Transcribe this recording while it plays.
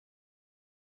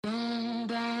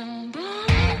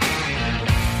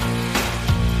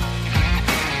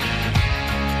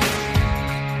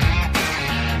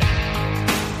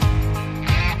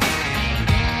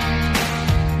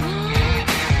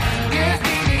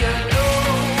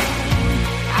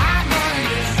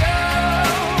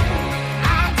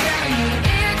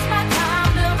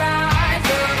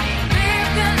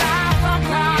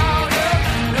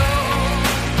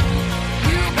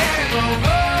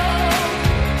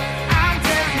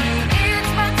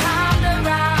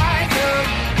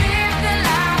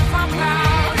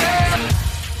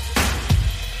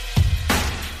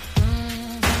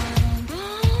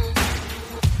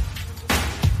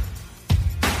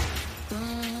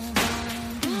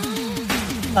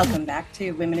Welcome back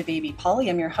to Women of Baby Polly.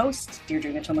 I'm your host,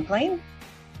 Deirdre Mitchell-McLean.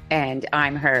 And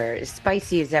I'm her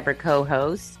spicy as ever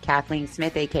co-host, Kathleen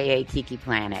Smith, aka Kiki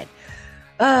Planet.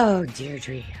 Oh,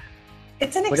 Deirdre.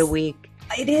 What a week.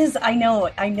 It is. I know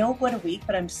what a week,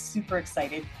 but I'm super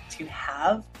excited to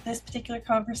have this particular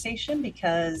conversation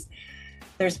because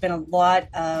there's been a lot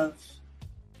of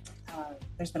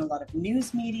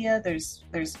news media.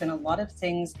 There's been a lot of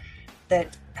things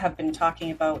that have been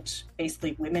talking about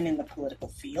basically women in the political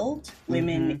field,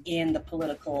 women in the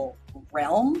political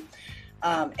realm,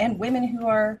 and women who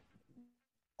are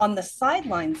on the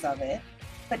sidelines of it,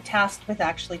 but tasked with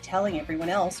actually telling everyone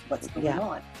else what's going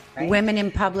on. Right? Women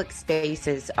in public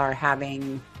spaces are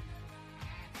having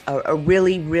a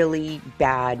really, really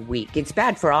bad week. It's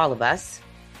bad for all of us,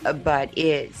 but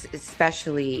it's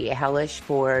especially hellish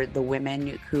for the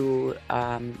women who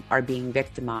are being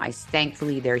victimized.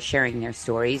 Thankfully, they're sharing their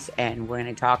stories, and we're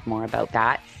going to talk more about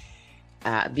that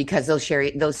because those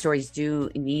stories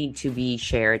do need to be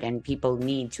shared, and people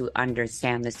need to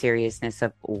understand the seriousness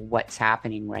of what's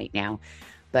happening right now.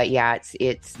 But yeah,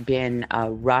 it's been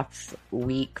a rough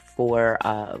week for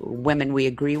women we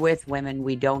agree with, women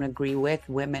we don't agree with,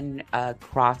 women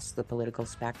across the political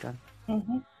spectrum.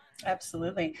 Mm-hmm.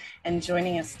 Absolutely. And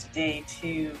joining us today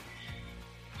to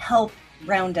help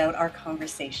round out our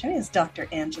conversation is Dr.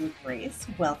 Angela Grace.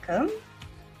 Welcome.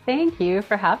 Thank you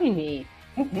for having me.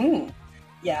 Mm-hmm.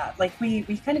 Yeah, like we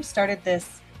kind of started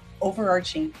this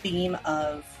overarching theme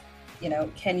of,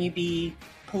 can you be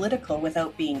political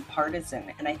without being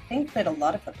partisan? And I think that a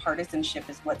lot of the partisanship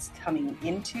is what's coming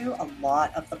into a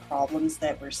lot of the problems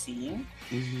that we're seeing.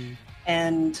 Mm-hmm.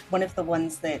 And one of the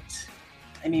ones that,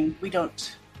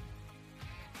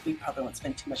 we probably won't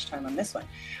spend too much time on this one,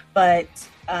 but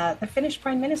the Finnish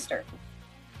Prime Minister,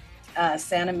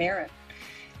 Sanna Marin,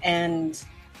 and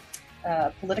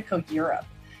Politico Europe,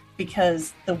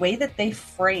 because the way that they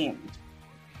framed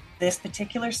this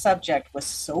particular subject was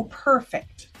so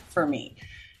perfect for me.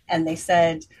 And they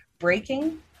said,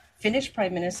 breaking, Finnish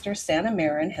Prime Minister Sanna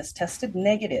Marin has tested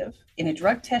negative in a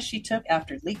drug test she took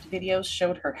after leaked videos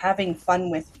showed her having fun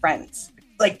with friends.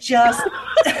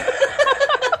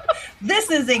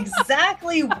 This is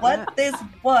exactly what this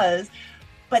was,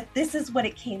 but this is what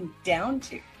it came down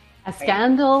to. A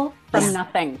scandal from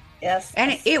nothing. Yes.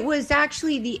 And it was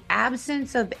actually the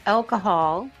absence of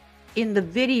alcohol in the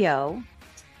video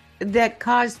that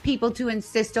caused people to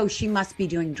insist, she must be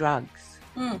doing drugs.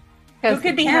 Who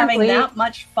could be having that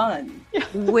much fun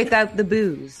without the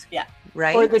booze? Yeah.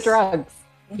 Right. Or the drugs.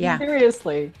 Yeah.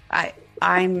 Seriously.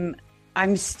 I'm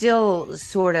still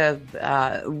sort of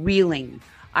reeling.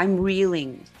 I'm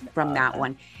reeling from that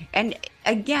one. And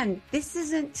again, this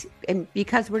isn't, and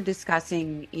because we're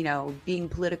discussing, being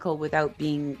political without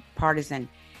being partisan,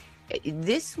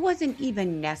 this wasn't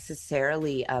even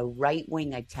necessarily a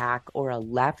right-wing attack or a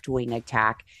left-wing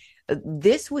attack.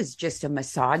 This was just a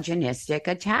misogynistic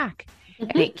attack.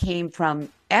 And it came from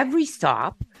every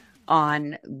stop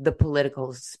on the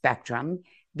political spectrum,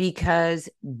 because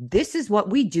this is what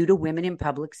we do to women in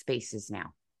public spaces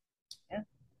now.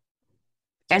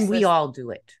 And we all do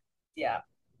it. Yeah.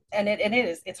 And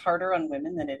it's harder on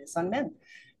women than it is on men.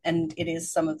 And it is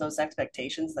some of those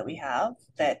expectations that we have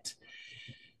that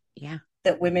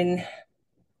women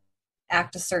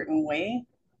act a certain way,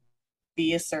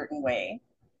 be a certain way.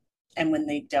 And when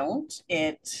they don't,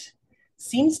 it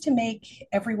seems to make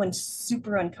everyone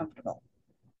super uncomfortable.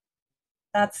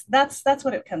 That's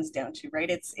what it comes down to, right?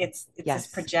 It's this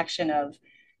projection of,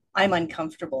 I'm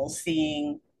uncomfortable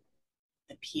seeing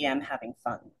the PM having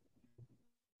fun.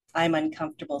 I'm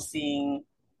uncomfortable seeing,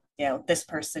 this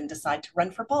person decide to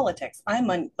run for politics.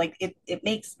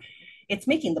 It's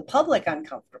making the public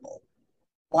uncomfortable.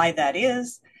 Why that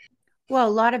is? Well, a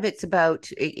lot of it's about,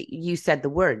 you said the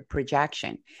word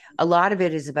projection. A lot of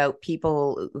it is about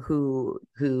people who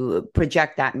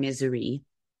project that misery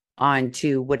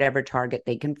onto whatever target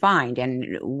they can find.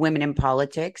 And women in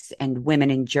politics and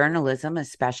women in journalism,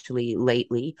 especially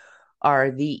lately,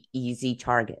 are the easy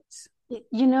targets.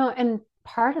 And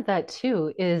part of that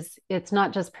too is it's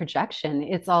not just projection.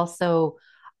 It's also,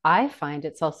 I find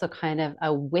it's also kind of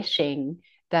a wishing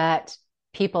that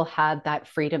people had that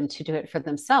freedom to do it for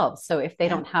themselves. So if they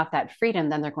don't have that freedom,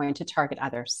 then they're going to target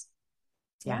others.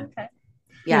 Yeah. Okay.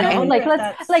 Yeah.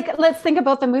 Let's think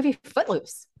about the movie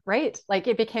Footloose, right? Like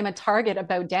it became a target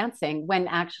about dancing when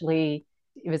actually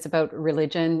it was about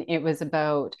religion. It was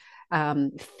about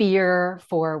fear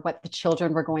for what the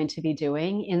children were going to be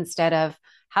doing, instead of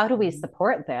how do we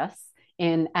support this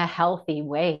in a healthy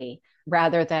way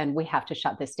rather than we have to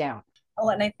shut this down. Well,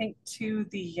 and I think too,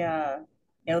 the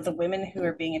women who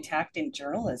are being attacked in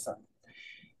journalism,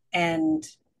 and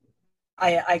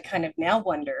I kind of now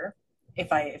wonder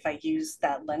if I use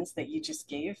that lens that you just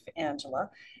gave, Angela,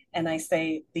 and I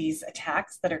say these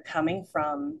attacks that are coming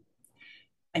from,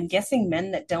 I'm guessing,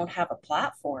 men that don't have a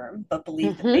platform but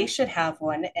believe that they should have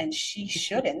one and she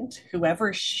shouldn't,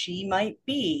 whoever she might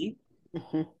be.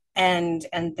 And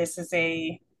this is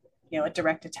a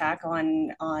direct attack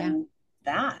on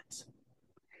that.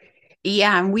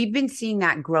 Yeah, and we've been seeing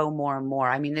that grow more and more.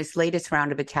 I mean, this latest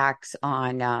round of attacks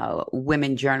on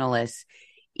women journalists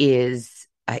is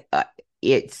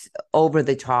it's over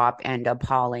the top and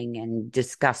appalling and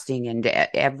disgusting and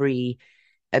every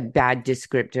bad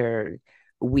descriptor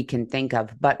we can think of.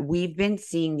 But we've been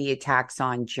seeing the attacks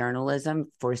on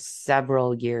journalism for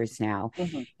several years now.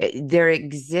 There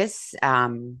exists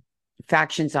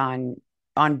factions on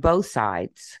both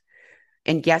sides.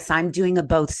 And yes, I'm doing a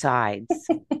both sides.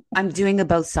 I'm doing a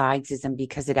both sidesism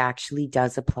because it actually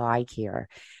does apply here.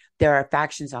 There are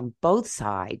factions on both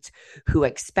sides who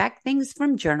expect things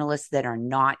from journalists that are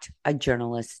not a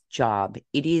journalist's job.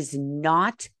 It is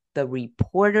not the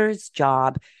reporter's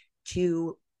job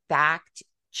to fact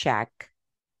check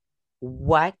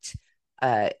what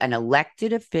an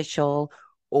elected official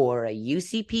or a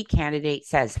UCP candidate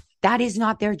says. That is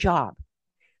not their job.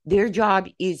 Their job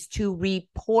is to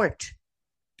report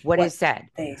what is said.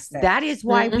 That is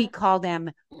why we call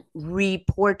them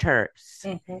reporters.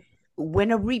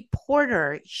 When a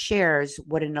reporter shares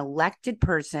what an elected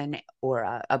person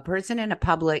or a person in a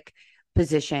public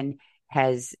position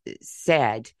has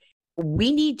said,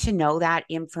 we need to know that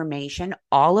information.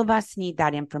 All of us need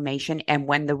that information. And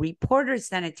when the reporters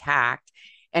then attacked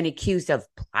and accused of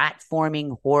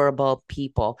platforming horrible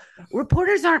people,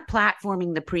 reporters aren't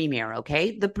platforming the premier,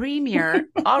 okay? The premier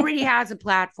already has a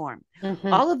platform.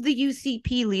 All of the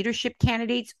UCP leadership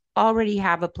candidates already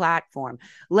have a platform.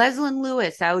 Leslyn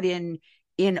Lewis out in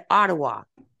Ottawa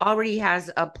already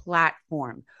has a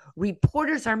platform.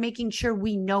 Reporters are making sure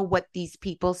we know what these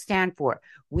people stand for.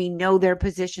 We know their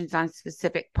positions on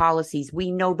specific policies.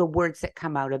 We know the words that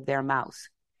come out of their mouths.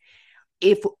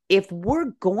 If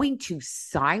we're going to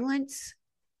silence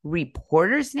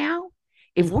reporters now,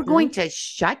 if we're going to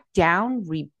shut down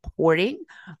reporting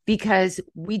because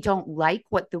we don't like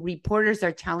what the reporters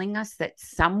are telling us that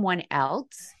someone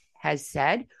else has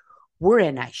said, we're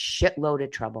in a shitload of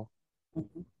trouble.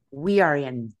 We are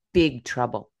in big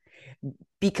trouble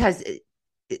because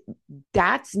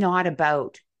that's not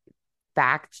about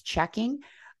fact checking.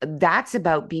 That's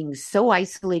about being so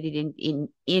isolated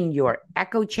in your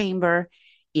echo chamber,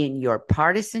 in your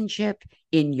partisanship,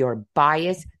 in your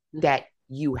bias, that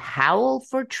you howl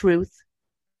for truth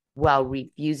while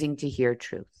refusing to hear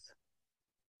truth.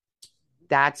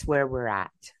 That's where we're at.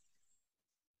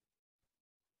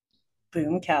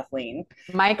 Boom, Kathleen.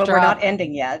 Mic but drop. We're not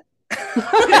ending yet.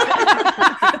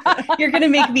 You're going to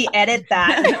make me edit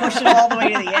that and push it all the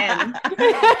way to the end.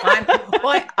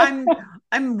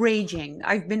 I'm raging.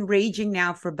 I've been raging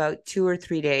now for about 2 or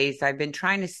 3 days. I've been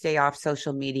trying to stay off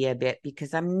social media a bit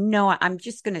because I'm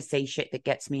just going to say shit that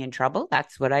gets me in trouble.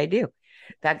 That's what I do.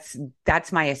 That's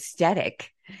my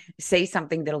aesthetic. Say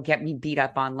something that'll get me beat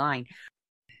up online.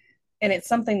 And it's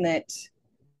something that,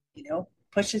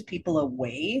 pushes people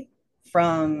away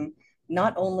from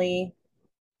not only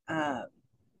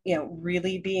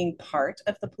really being part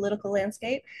of the political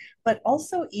landscape, but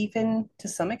also even to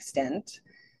some extent,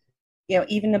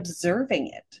 even observing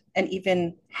it and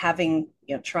even having,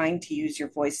 trying to use your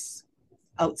voice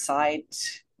outside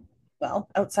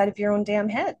of your own damn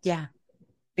head. Yeah.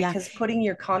 Because putting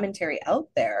your commentary out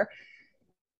there.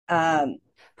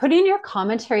 Putting your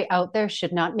commentary out there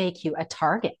should not make you a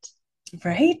target.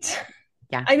 Right?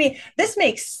 Yeah. I mean, this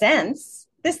makes sense.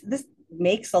 This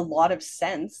makes a lot of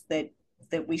sense that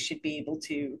we should be able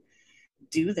to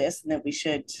do this and that we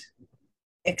should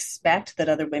expect that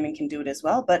other women can do it as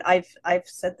well. But I've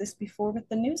said this before with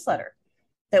the newsletter,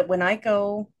 that when I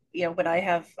go, when I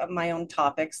have my own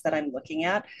topics that I'm looking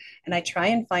at, and I try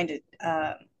and find it,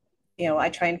 I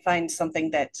try and find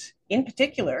something that in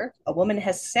particular a woman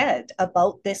has said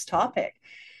about this topic.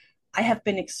 I have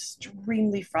been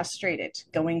extremely frustrated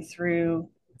going through,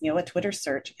 a Twitter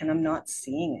search, and I'm not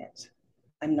seeing it.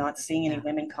 I'm not seeing any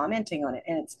women commenting on it.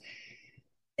 And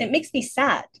it makes me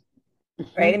sad,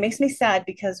 right? It makes me sad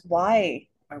because why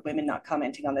are women not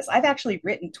commenting on this? I've actually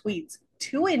written tweets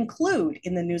to include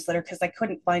in the newsletter because I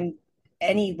couldn't find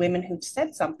any women who've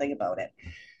said something about it,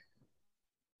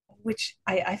 which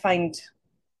I find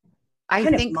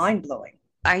kind of mind-blowing.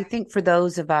 I think for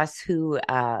those of us who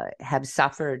have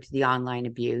suffered the online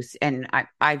abuse, and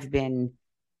I've been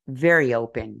very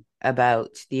open about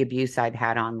the abuse I've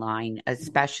had online,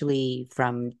 especially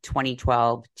from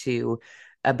 2012 to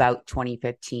about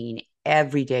 2015.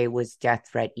 every day was death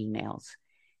threat emails.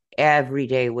 Every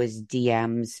day was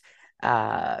DMs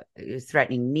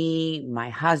threatening me, my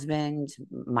husband,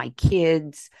 my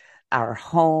kids, our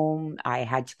home. I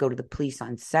had to go to the police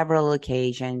on several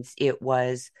occasions. It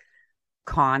was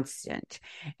constant.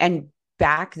 And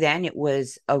back then it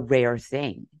was a rare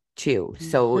thing too.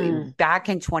 So back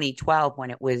in 2012,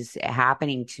 when it was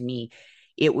happening to me,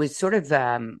 it was sort of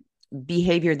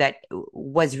behavior that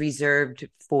was reserved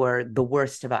for the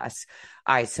worst of us,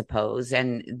 I suppose.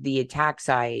 And the attacks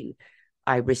I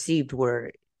received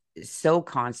were so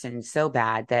constant and so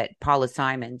bad that Paula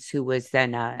Simons, who was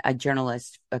then a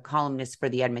journalist, a columnist for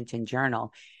the Edmonton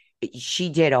Journal, she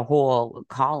did a whole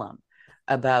column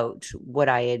about what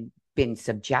I had been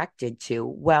subjected to.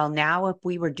 Well, now if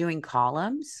we were doing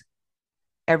columns,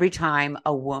 every time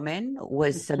a woman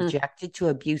was subjected to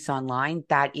abuse online,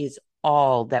 that is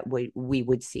all that we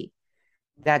would see.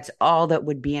 That's all that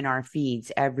would be in our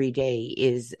feeds every day,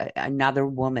 is another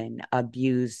woman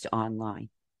abused online.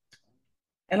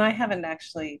 And I haven't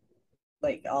actually,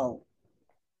 I'll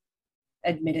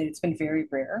admit it, it's been very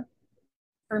rare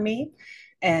for me.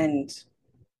 And,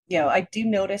 I do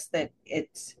notice that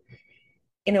it's,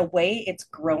 in a way, it's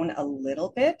grown a little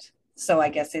bit. So I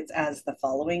guess it's as the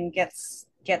following gets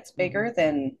bigger,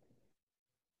 then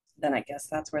I guess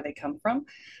that's where they come from.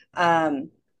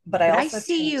 But I also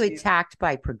see you attacked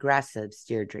by progressives,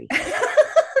 Deirdre.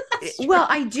 Well,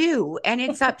 I do. And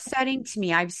it's upsetting to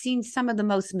me. I've seen some of the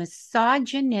most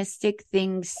misogynistic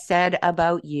things said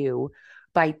about you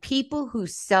by people who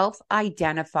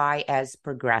self-identify as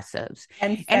progressives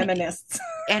and feminists.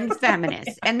 And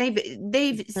feminists. And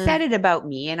they've said it about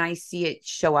me, and I see it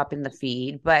show up in the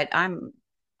feed, but I'm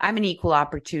an equal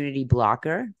opportunity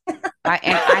blocker.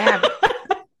 I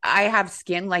have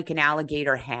skin like an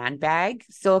alligator handbag.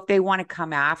 So if they want to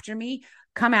come after me,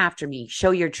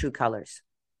 show your true colors.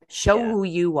 Show who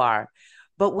you are.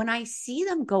 But when I see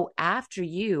them go after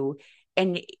you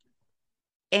and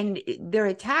they're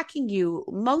attacking you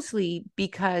mostly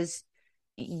because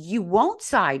you won't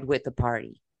side with the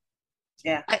party.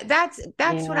 Yeah. That's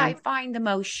what I find the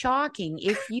most shocking.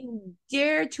 If you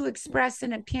dare to express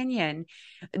an opinion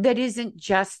that isn't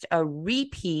just a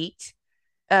repeat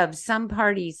of some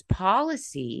party's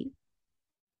policy,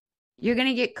 you're going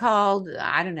to get called,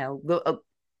 I don't know.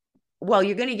 Well,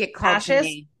 you're going to get called fascist.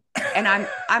 And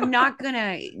I'm not going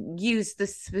to use the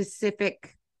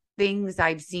specific things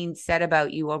I've seen said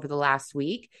about you over the last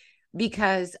week,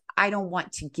 because I don't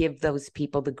want to give those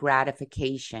people the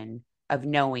gratification of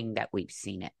knowing that we've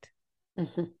seen it.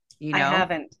 I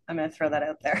haven't. I'm going to throw that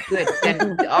out there. Good.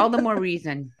 Then all the more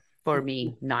reason for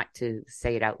me not to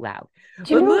say it out loud.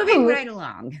 We're moving right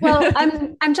along. Well,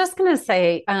 I'm just going to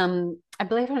say, I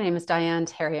believe her name is Diane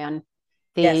Therrien.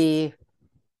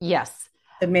 Yes.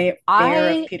 The mayor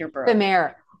of Peterborough. The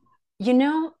mayor.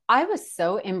 I was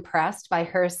so impressed by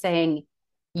her saying,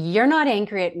 "You're not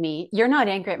angry at me. You're not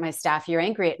angry at my staff. You're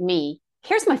angry at me.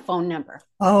 Here's my phone number."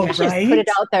 Oh, she just put it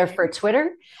out there for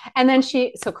Twitter. And then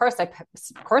of course I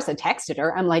texted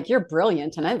her. I'm like, "You're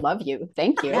brilliant and I love you.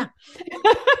 Thank you." Yeah.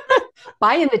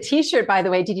 Buying the t-shirt, by the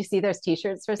way. Did you see those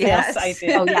t-shirts for sale? Yes, I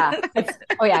did.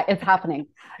 Oh yeah, it's happening.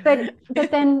 But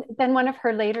then one of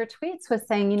her later tweets was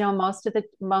saying, most of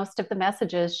the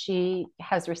messages she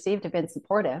has received have been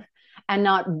supportive, and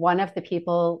not one of the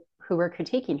people who were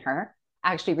critiquing her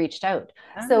actually reached out.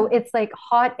 Oh. So it's like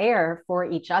hot air for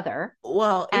each other.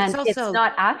 Well, it's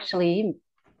not actually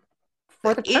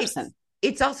for the person.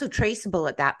 It's also traceable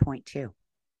at that point too.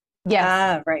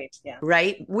 Yeah. Right. Yeah.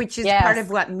 Right. Which is part of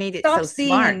what made it so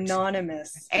smart.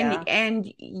 Anonymous.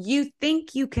 And you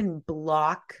think you can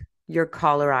block your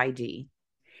caller ID,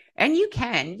 and you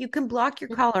can block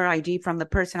your caller ID from the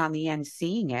person on the end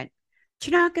seeing it, but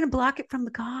you're not going to block it from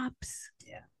the cops.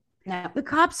 Yeah. No. The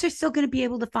cops are still going to be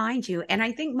able to find you. And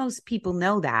I think most people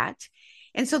know that.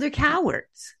 And so they're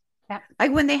cowards. Yeah.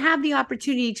 Like when they have the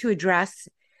opportunity to address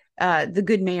the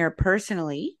good mayor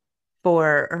personally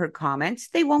for her comments,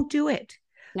 they won't do it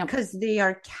because they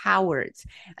are cowards.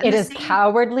 And it is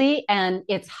cowardly, and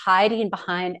it's hiding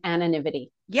behind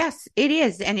anonymity. Yes, it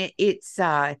is. And it's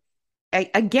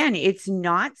again, it's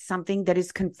not something that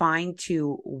is confined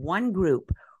to one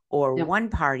group or one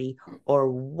party or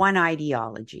one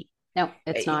ideology. No,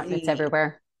 it's not. It's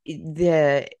everywhere.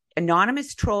 The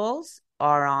anonymous trolls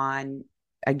are on,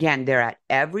 again, they're at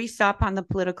every stop on the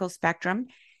political spectrum.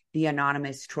 The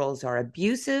anonymous trolls are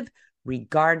abusive,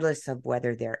 regardless of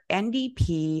whether they're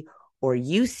NDP or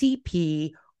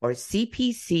UCP or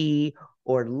CPC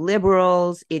or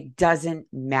liberals. It doesn't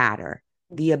matter.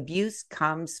 The abuse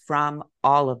comes from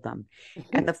all of them.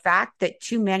 And the fact that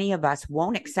too many of us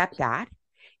won't accept that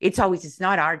It's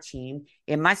not our team.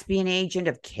 It must be an agent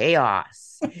of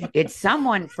chaos. It's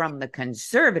someone from the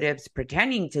Conservatives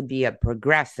pretending to be a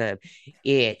progressive.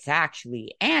 It's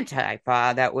actually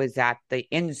Antifa that was at the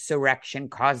insurrection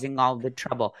causing all the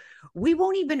trouble. We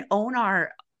won't even own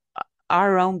our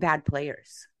own bad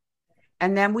players.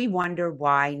 And then we wonder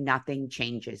why nothing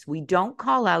changes. We don't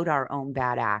call out our own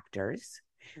bad actors.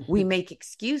 We make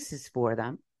excuses for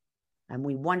them. And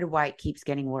we wonder why it keeps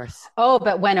getting worse. Oh,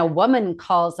 but when a woman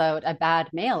calls out a bad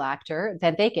male actor,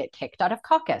 then they get kicked out of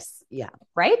caucus. Yeah.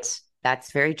 Right?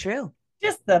 That's very true.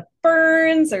 Just the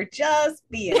burns are just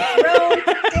being thrown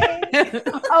today.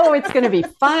 Oh, it's going to be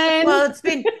fun. Well,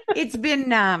 it's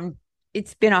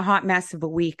been a hot mess of a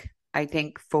week, I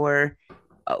think, for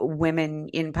women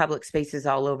in public spaces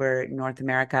all over North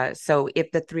America. So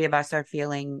if the three of us are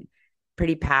feeling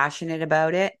pretty passionate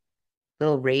about it, a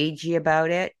little ragey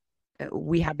about it,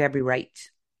 we have every right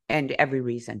and every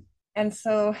reason. And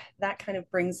so that kind of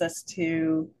brings us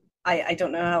to, I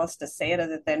don't know how else to say it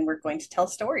other than we're going to tell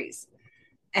stories.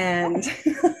 And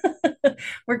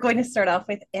we're going to start off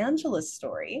with Angela's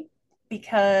story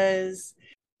because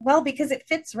it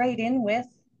fits right in with,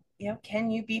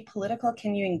 can you be political?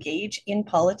 Can you engage in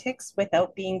politics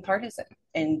without being partisan?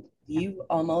 And you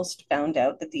almost found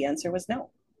out that the answer was no.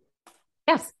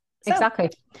 Yes, so, exactly.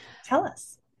 Tell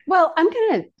us. Well, I'm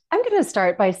gonna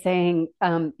start by saying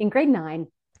in grade 9,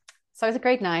 so I was in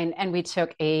grade 9 and we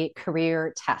took a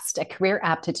career test, a career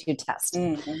aptitude test.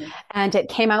 Mm-hmm. And it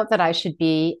came out that I should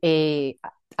be a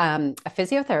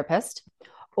physiotherapist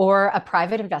or a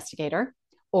private investigator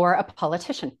or a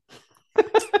politician.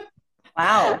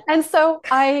 Wow. And so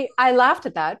I laughed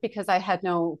at that because I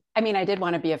did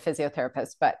want to be a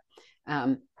physiotherapist, but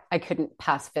I couldn't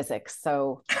pass physics,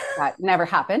 so that never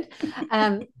happened.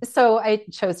 So I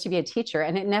chose to be a teacher,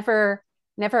 and it never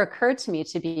occurred to me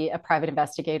to be a private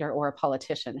investigator or a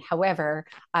politician. However,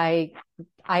 I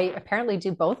apparently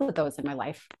do both of those in my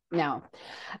life now.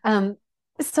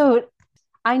 So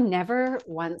I never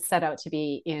once set out to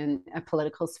be in a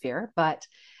political sphere, but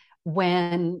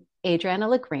when Adriana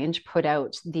LaGrange put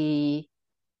out the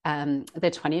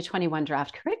 2021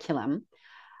 draft curriculum,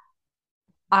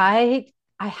 I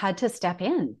had to step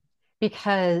in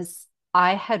because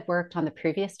I had worked on the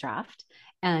previous draft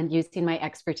and using my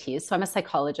expertise. So I'm a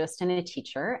psychologist and a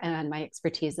teacher, and my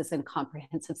expertise is in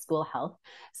comprehensive school health.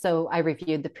 So I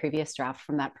reviewed the previous draft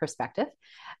from that perspective,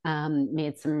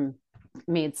 made some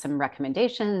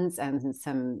recommendations and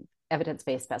some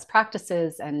evidence-based best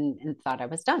practices, and thought I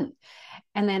was done.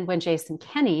 And then when Jason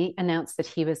Kenney announced that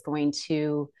he was going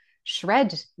to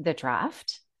shred the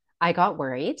draft, I got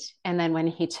worried. And then when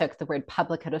he took the word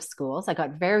public out of schools, I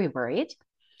got very worried.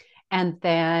 And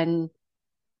then,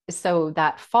 so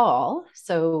that fall,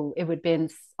 so it would have been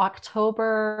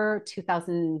October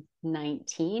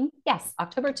 2019. Yes,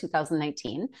 October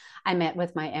 2019, I met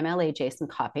with my MLA, Jason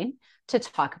Copping, to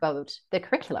talk about the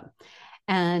curriculum.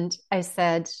 And I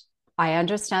said, I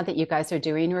understand that you guys are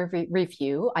doing a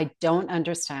review. I don't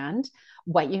understand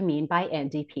what you mean by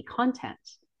NDP content.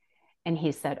 And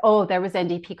he said, oh, there was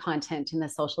NDP content in the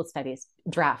social studies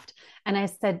draft. And I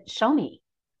said, show me.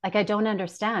 Like, I don't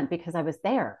understand because I was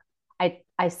there.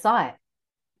 I saw it.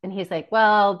 And he's like,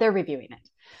 well, they're reviewing it.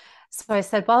 So I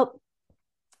said, well,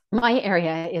 my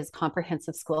area is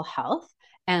comprehensive school health.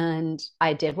 And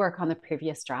I did work on the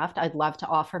previous draft. I'd love to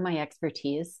offer my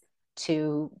expertise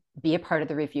to be a part of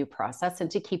the review process and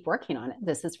to keep working on it.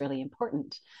 This is really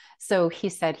important. So he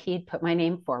said he'd put my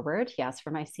name forward. He asked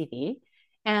for my CV.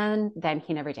 And then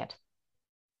he never did.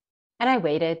 And I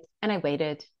waited and I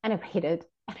waited and I waited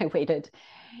and I waited.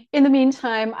 In the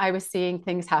meantime, I was seeing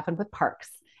things happen with parks.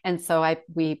 And so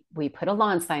we put a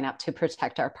lawn sign up to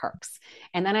protect our parks.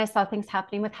 And then I saw things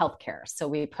happening with healthcare. So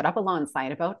we put up a lawn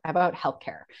sign about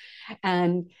healthcare.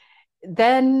 And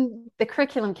then the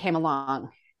curriculum came along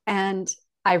and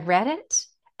I read it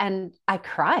and I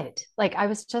cried. Like, I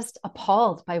was just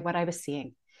appalled by what I was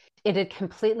seeing. It had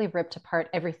completely ripped apart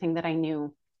everything that I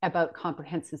knew about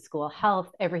comprehensive school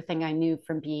health, everything I knew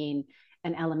from being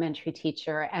an elementary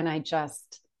teacher. And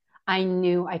I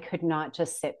knew I could not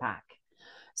just sit back.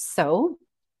 So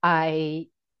I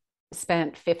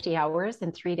spent 50 hours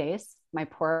in 3 days. My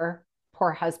poor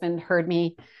husband heard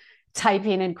me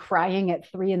typing and crying at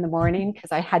 3 a.m.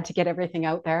 because I had to get everything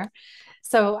out there.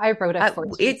 So I wrote a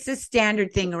 14. It's a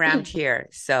standard thing around here.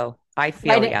 So I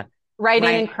feel writing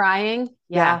and crying.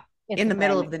 Yeah. In the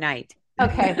middle of the night.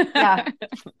 Okay. Yeah.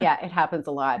 Yeah. It happens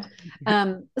a lot.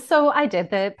 So I did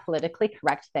the politically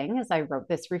correct thing as I wrote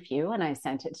this review and I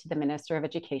sent it to the Minister of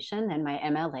Education and my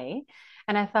MLA.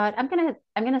 And I thought, I'm going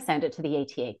to send it to the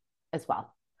ATA as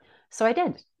well. So I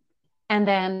did. And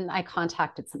then I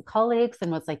contacted some colleagues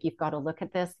and was like, you've got to look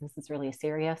at this. This is really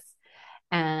serious.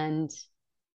 And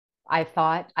I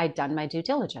thought I'd done my due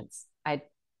diligence. I'd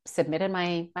submitted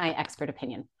my expert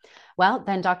opinion. Well,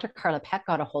 then Dr. Carla Peck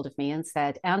got a hold of me and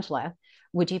said, Angela,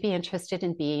 would you be interested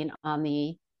in being on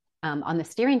the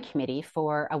steering committee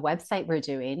for a website we're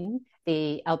doing,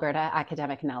 the Alberta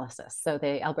Academic Analysis, so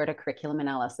the Alberta Curriculum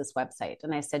Analysis website?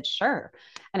 And I said, sure.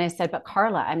 And I said, but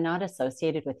Carla, I'm not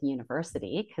associated with the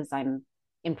university because I'm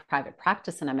in private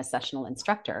practice and I'm a sessional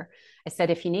instructor. I said,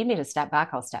 if you need me to step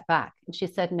back, I'll step back. And she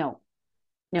said, no,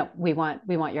 we want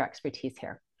your expertise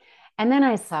here. And then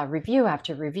I saw review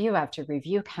after review after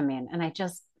review come in, and I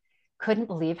just couldn't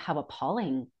believe how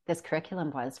appalling this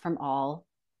curriculum was from all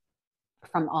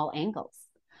angles.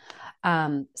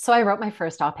 So I wrote my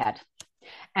first op-ed,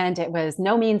 and it was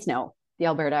No Means No,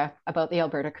 about the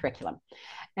Alberta curriculum.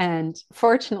 And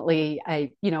fortunately,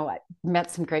 I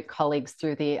met some great colleagues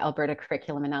through the Alberta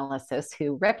Curriculum Analysis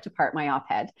who ripped apart my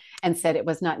op-ed and said it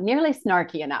was not nearly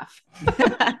snarky enough.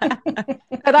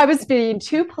 That I was being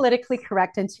too politically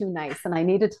correct and too nice, and I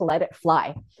needed to let it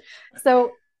fly.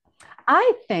 So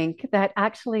I think that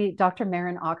actually Dr.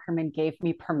 Maren Aukerman gave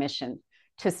me permission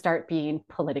to start being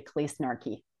politically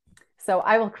snarky. So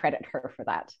I will credit her for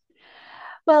that.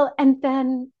 Well, and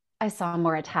then I saw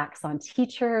more attacks on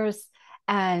teachers,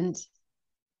 and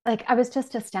I was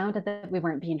just astounded that we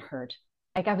weren't being heard.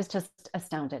 I was just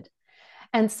astounded.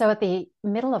 And so at the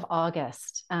middle of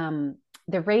August,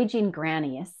 the Raging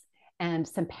Grannies and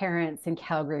some parents in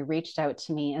Calgary reached out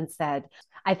to me and said,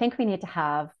 I think we need to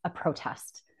have a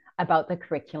protest about the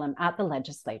curriculum at the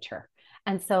legislature.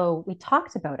 And so we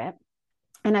talked about it,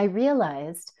 and I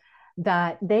realized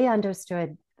that they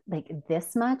understood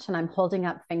this much, and I'm holding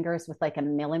up fingers with a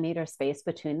millimeter space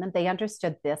between them. They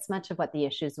understood this much of what the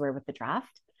issues were with the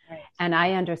draft. Right. And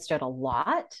I understood a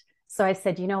lot. So I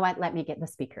said, you know what, let me get the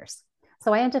speakers.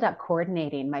 So I ended up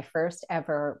coordinating my first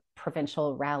ever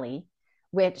provincial rally,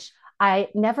 which I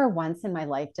never once in my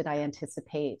life did I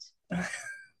anticipate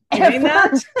doing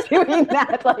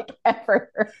that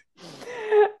ever.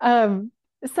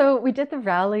 So we did the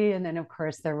rally, and then of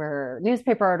course there were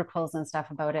newspaper articles and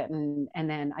stuff about it. And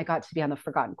then I got to be on the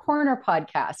Forgotten Corner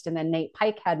podcast, and then Nate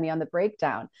Pike had me on the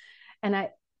Breakdown. And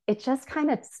it just kind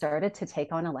of started to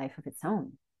take on a life of its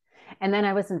own. And then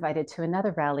I was invited to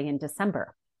another rally in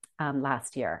December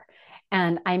last year.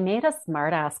 And I made a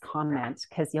smartass comment,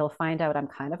 because you'll find out I'm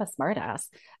kind of a smartass.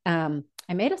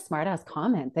 I made a smartass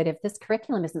comment that if this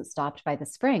curriculum isn't stopped by the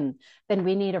spring, then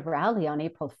we need a rally on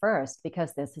April 1st,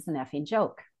 because this is an effing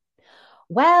joke.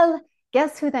 Well,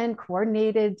 guess who then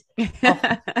coordinated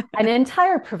an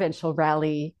entire provincial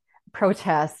rally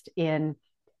protest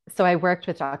so I worked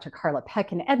with Dr. Carla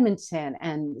Peck in Edmonton,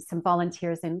 and some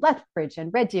volunteers in Lethbridge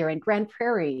and Red Deer and Grand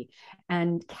Prairie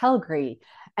and Calgary.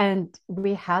 And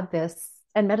we had this,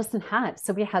 and Medicine Hat.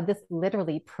 So we had this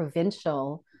literally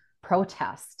provincial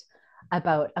protest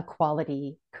about a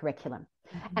quality curriculum.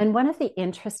 Mm-hmm. And one of the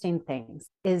interesting things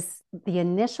is the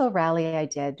initial rally I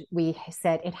did, we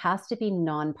said it has to be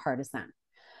nonpartisan.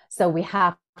 So we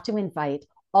have to invite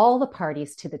all the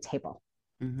parties to the table.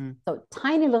 Mm-hmm. So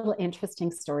tiny little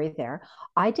interesting story there.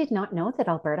 I did not know that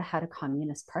Alberta had a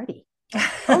communist party.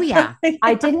 Oh, yeah.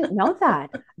 I didn't know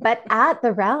that. But at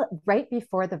the rally, right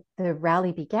before the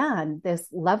rally began, this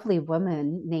lovely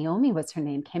woman, Naomi was her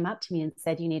name, came up to me and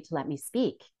said, you need to let me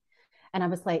speak. And I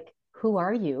was like, who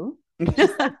are you?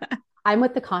 Said, I'm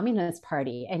with the Communist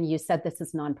Party. And you said this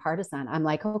is nonpartisan. I'm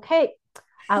like, okay,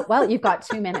 well, you've got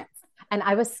 2 minutes. And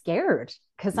I was scared,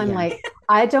 because I'm like,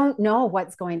 I don't know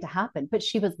what's going to happen. But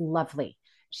she was lovely.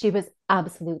 She was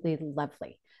absolutely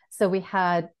lovely. So we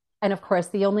had, and of course,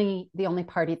 the only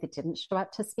party that didn't show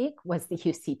up to speak was the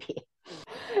UCP.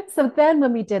 So then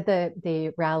when we did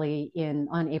the rally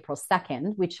on April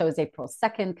 2nd, we chose April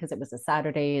 2nd because it was a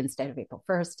Saturday instead of April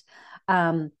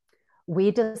 1st.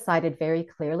 We decided very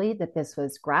clearly that this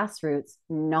was grassroots,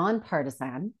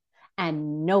 nonpartisan,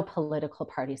 and no political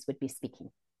parties would be speaking.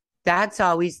 That's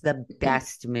always the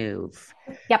best move.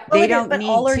 Yep. They don't need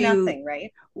all or to, nothing,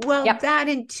 right? Well, that,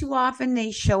 and too often they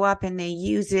show up and they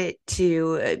use it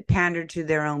to pander to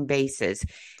their own bases.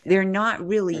 They're not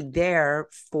really there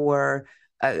for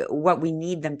what we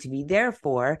need them to be there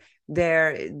for.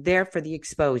 They're there for the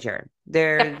exposure.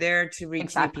 They're there to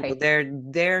reach new people. They're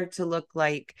there to look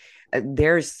like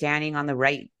they're standing on the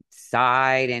right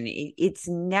side. And it's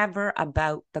never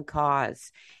about the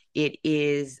cause. It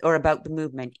is, or about the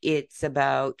movement. It's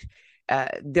about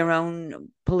their own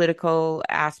political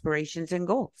aspirations and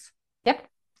goals. Yep.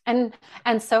 And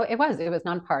so it was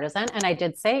nonpartisan. And I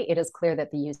did say it is clear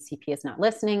that the UCP is not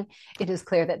listening. It is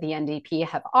clear that the NDP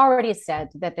have already said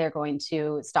that they're going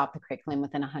to stop the curriculum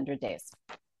within 100 days.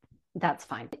 That's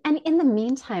fine. And in the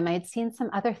meantime, I had seen some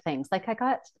other things. Like I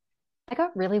got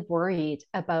really worried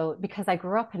about, because I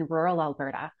grew up in rural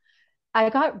Alberta, I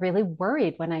got really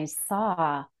worried when I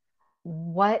saw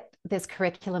what this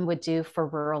curriculum would do for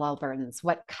rural Albertans,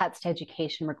 what cuts to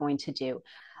education were going to do.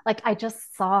 Like I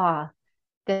just saw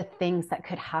the things that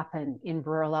could happen in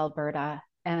rural Alberta,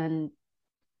 and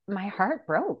my heart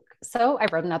broke. So I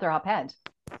wrote another op-ed.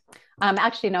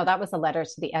 Actually, no, that was a letter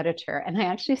to the editor, and I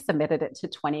actually submitted it to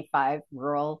 25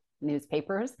 rural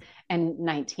newspapers, and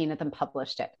 19 of them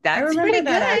published it. That's pretty good.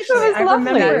 Actually, I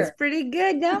remember. That's pretty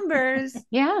good numbers.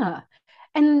 Yeah.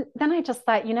 And then I just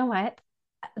thought, you know what?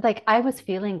 Like I was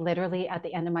feeling literally at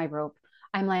the end of my rope.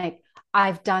 I'm like,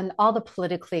 I've done all the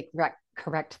politically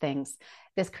correct things.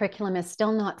 This curriculum is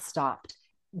still not stopped.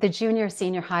 The junior,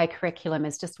 senior high curriculum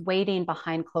is just waiting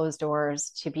behind closed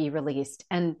doors to be released.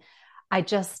 And I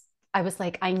was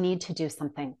like, I need to do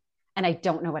something, and I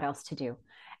don't know what else to do.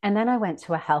 And then I went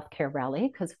to a healthcare rally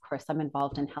because, of course, I'm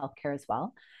involved in healthcare as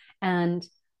well. And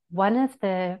one of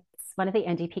the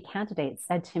NDP candidates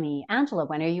said to me, Angela,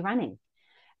 when are you running?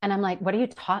 And I'm like, what are you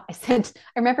talking? I said,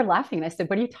 I remember laughing. And I said,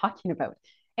 what are you talking about?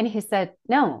 And he said,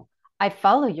 no, I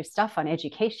follow your stuff on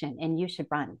education and you should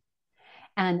run.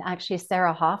 And actually,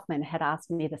 Sarah Hoffman had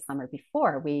asked me the summer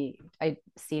before. I'd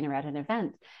seen her at an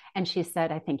event, and she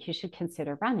said, I think you should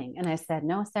consider running. And I said,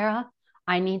 no, Sarah,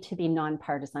 I need to be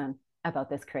nonpartisan about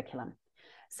this curriculum.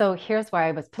 So here's where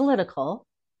I was political.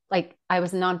 Like I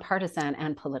was nonpartisan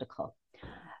and political.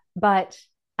 But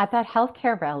at that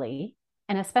healthcare rally,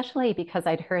 and especially because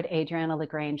I'd heard Adriana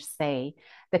LaGrange say,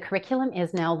 the curriculum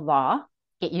is now law,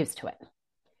 get used to it.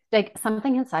 Like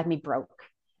something inside me broke.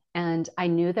 And I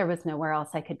knew there was nowhere else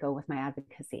I could go with my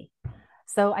advocacy.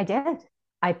 So I did.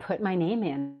 I put my name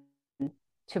in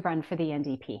to run for the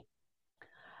NDP.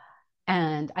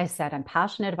 And I said, I'm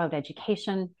passionate about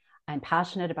education. I'm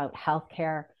passionate about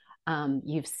healthcare.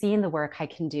 You've seen the work I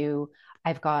can do.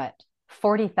 I've got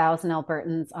 40,000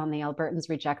 Albertans on the Albertans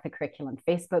Reject the Curriculum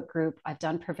Facebook group. I've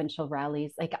done provincial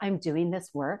rallies. Like I'm doing this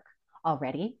work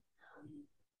already.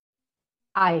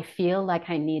 I feel like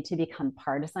I need to become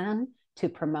partisan to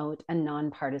promote a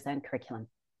nonpartisan curriculum.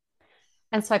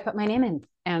 And so I put my name in,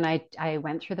 and I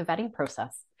went through the vetting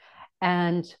process.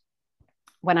 And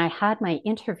when I had my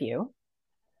interview,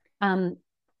 I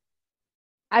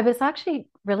was actually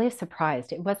really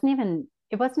surprised. It wasn't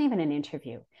even an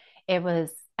interview. It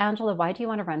was, Angela, why do you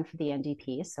want to run for the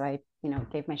NDP? So I,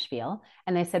 gave my spiel,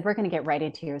 and they said, we're going to get right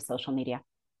into your social media.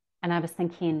 And I was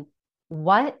thinking,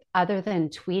 what other than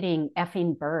tweeting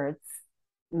effing birds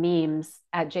memes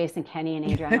at Jason Kenney and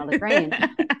Adriana LaGrange,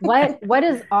 what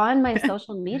is on my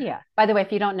social media? By the way,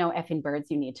 if you don't know effing birds,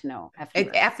 you need to know effing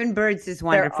birds. Effing birds is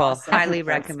wonderful. Awesome. Highly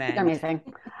recommend. They're amazing.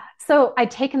 So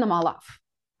I'd taken them all off.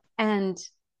 And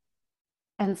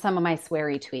some of my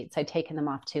sweary tweets, I'd taken them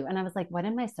off too. And I was like, what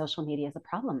in my social media is a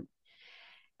problem?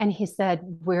 And he said,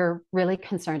 we're really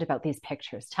concerned about these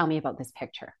pictures. Tell me about this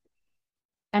picture.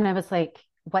 And I was like,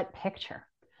 what picture?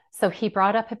 So he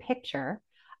brought up a picture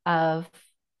of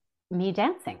me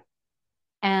dancing.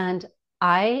 And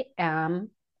I am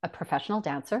a professional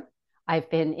dancer. I've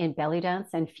been in belly dance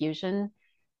and fusion,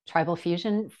 tribal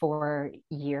fusion for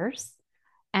years.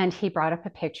 And he brought up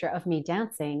a picture of me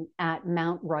dancing at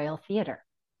Mount Royal Theatre.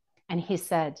 And he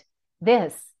said,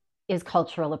 this is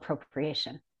cultural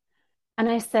appropriation. And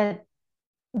I said,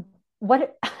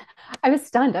 what? I was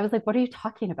stunned. I was like, what are you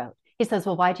talking about? He says,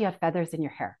 well, why do you have feathers in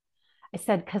your hair? I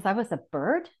said, because I was a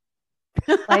bird.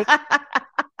 Like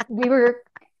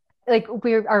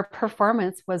our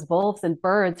performance was wolves and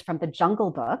birds from the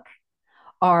Jungle Book.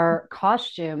 Our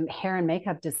costume, hair and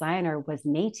makeup designer was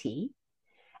Métis.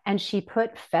 And she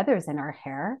put feathers in our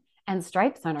hair and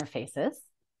stripes on our faces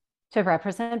to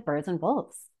represent birds and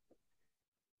wolves.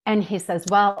 And he says,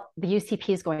 well, the UCP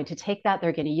is going to take that.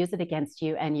 They're going to use it against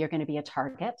you, and you're going to be a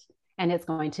target, and it's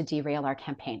going to derail our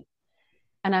campaign.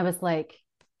 And I was like,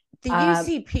 the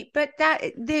UCP, but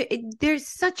there's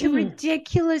such a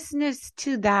ridiculousness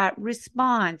to that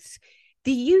response.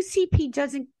 The UCP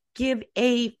doesn't give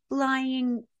a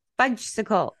flying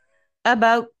fudgesicle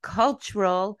about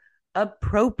cultural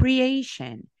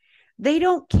appropriation. They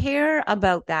don't care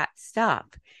about that stuff.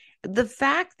 The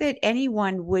fact that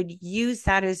anyone would use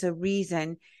that as a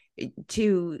reason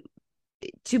to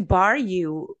bar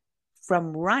you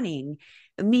from running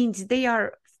means they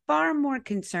are far more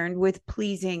concerned with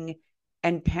pleasing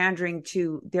and pandering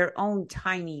to their own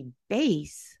tiny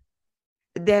base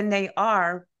than they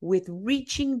are with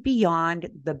reaching beyond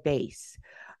the base.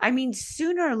 I mean,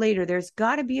 sooner or later, there's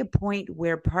got to be a point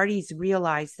where parties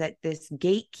realize that this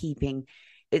gatekeeping,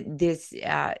 this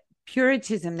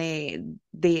puritanism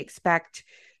they expect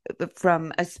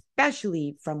from,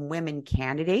 especially from women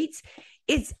candidates,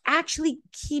 is actually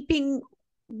keeping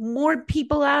more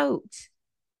people out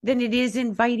than it is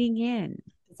inviting in.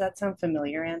 Does that sound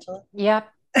familiar, Angela? Yep,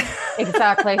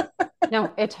 exactly.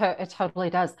 No, it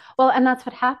totally does. Well, and that's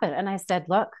what happened. And I said,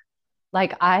 look,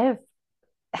 like I've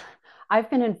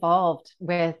been involved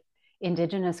with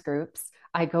Indigenous groups.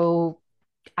 I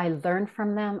learn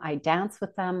from them, I dance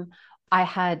with them. I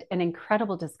had an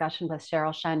incredible discussion with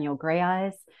Cheryl Chanyo Grey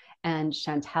Eyes and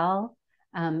Chantel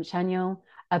Chanyo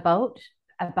about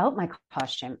my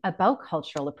costume, about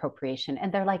cultural appropriation.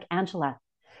 And they're like, Angela,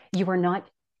 you were not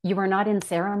in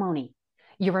ceremony.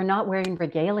 You were not wearing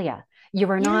regalia. You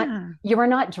were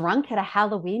not drunk at a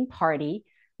Halloween party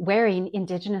wearing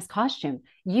Indigenous costume.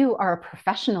 You are a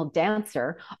professional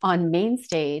dancer on main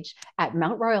stage at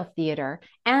Mount Royal Theatre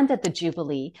and at the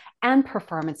Jubilee and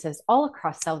performances all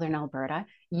across Southern Alberta.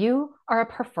 You are a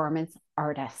performance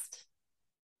artist.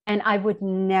 And I would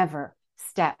never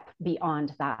step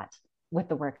beyond that with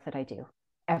the work that I do,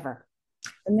 ever.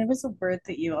 And there was a word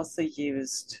that you also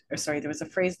used, or sorry, there was a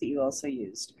phrase that you also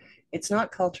used. It's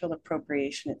not cultural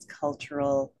appropriation, it's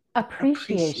cultural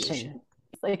appreciation.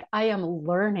 Like, I am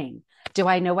learning. Do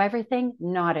I know everything?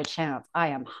 Not a chance. I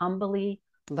am humbly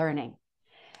learning.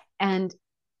 And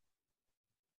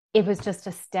it was just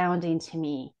astounding to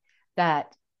me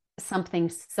that something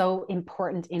so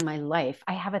important in my life.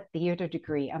 I have a theater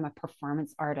degree. I'm a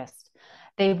performance artist.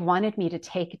 They've wanted me to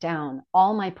take down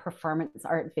all my performance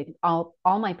art, all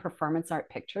my performance art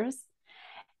pictures,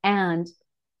 and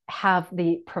have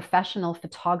the professional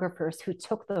photographers who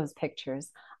took those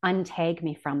pictures untag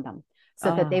me from them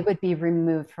so that they would be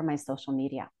removed from my social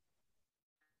media.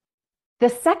 The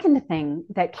second thing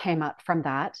that came up from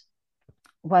that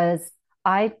was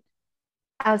as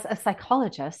a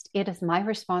psychologist, it is my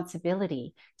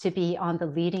responsibility to be on the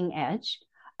leading edge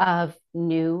of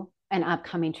new and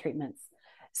upcoming treatments.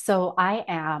 So I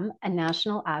am a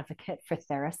national advocate for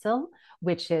TheraPsil,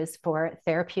 which is for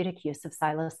therapeutic use of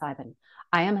psilocybin.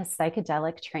 I am a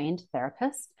psychedelic trained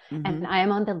therapist, and I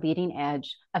am on the leading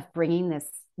edge of bringing this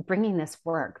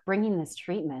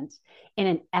treatment in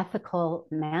an ethical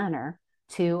manner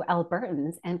to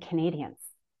Albertans and Canadians.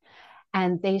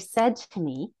 And they said to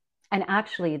me, and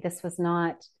actually this was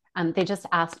not, they just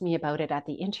asked me about it at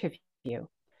the interview,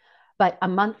 but a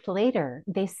month later,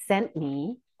 they sent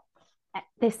me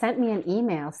an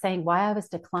email saying why I was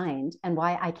declined and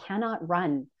why I cannot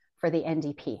run for the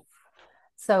NDP.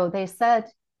 So they said,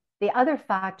 the other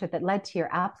factor that led to your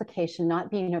application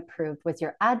not being approved was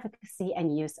your advocacy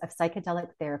and use of psychedelic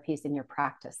therapies in your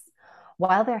practice.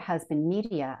 While there has been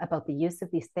media about the use of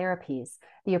these therapies,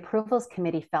 the approvals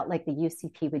committee felt like the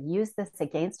UCP would use this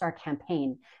against our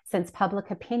campaign since public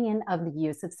opinion of the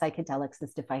use of psychedelics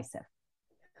is divisive.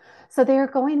 So they are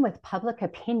going with public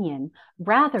opinion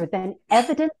rather than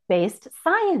evidence-based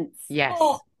science. Yes.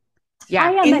 Oh.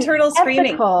 Yeah, internal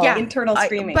screaming. Yeah, internal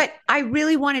screaming. But I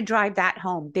really want to drive that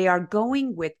home. They are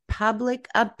going with public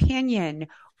opinion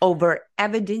over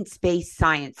evidence-based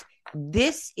science.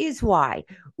 This is why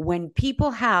when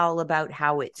people howl about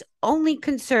how it's only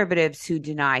conservatives who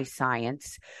deny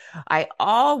science, I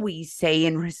always say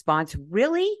in response,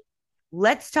 really?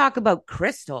 Let's talk about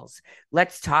crystals.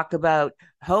 Let's talk about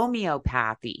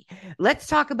homeopathy. Let's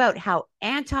talk about how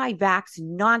anti-vax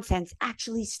nonsense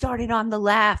actually started on the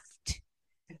left,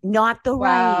 not the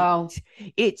right.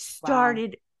 It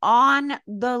started on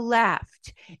the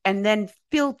left and then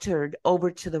filtered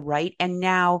over to the right. And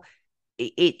now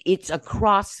it's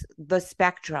across the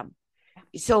spectrum.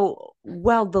 So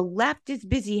while the left is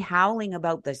busy howling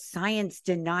about the science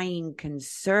denying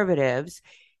conservatives,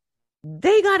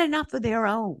 they got enough of their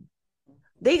own.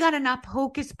 They got enough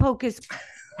hocus pocus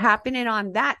happening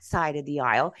on that side of the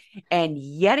aisle. And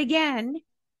yet again,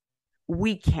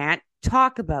 we can't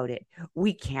talk about it.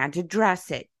 We can't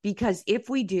address it because if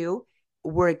we do,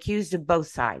 we're accused of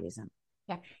both sidism.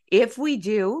 Yeah. If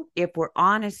we're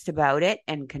honest about it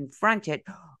and confront it,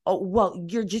 oh, well,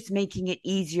 you're just making it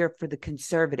easier for the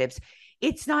conservatives.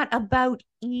 It's not about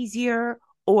easier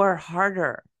or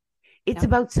harder. It's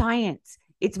about science.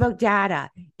 It's about data.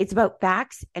 It's about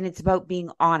facts, and it's about being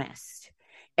honest.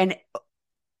 And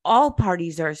all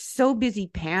parties are so busy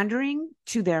pandering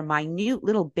to their minute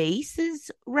little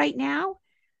bases right now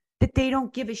that they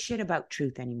don't give a shit about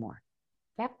truth anymore.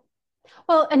 Yep.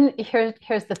 Well, and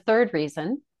here's the third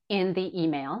reason in the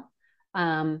email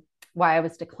why I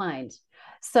was declined.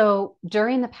 So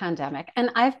during the pandemic,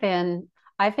 and I've been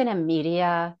a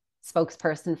media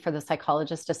spokesperson for the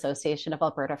Psychologist Association of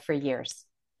Alberta for years.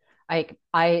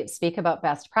 I speak about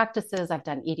best practices. I've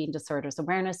done Eating Disorders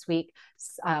Awareness Week.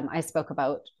 I spoke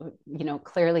about,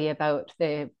 clearly about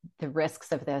the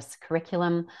risks of this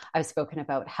curriculum. I've spoken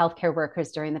about healthcare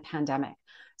workers during the pandemic.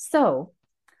 So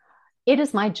it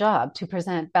is my job to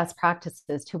present best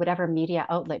practices to whatever media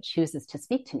outlet chooses to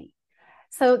speak to me.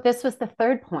 So this was the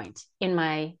third point in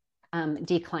my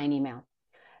decline email.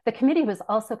 The committee was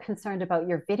also concerned about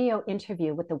your video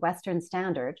interview with the Western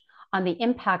Standard on the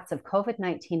impacts of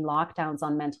COVID-19 lockdowns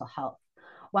on mental health.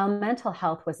 While mental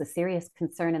health was a serious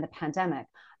concern in the pandemic,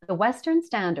 the Western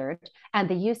Standard and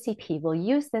the UCP will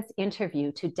use this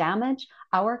interview to damage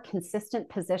our consistent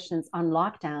positions on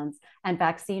lockdowns and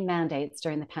vaccine mandates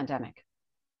during the pandemic.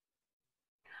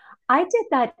 I did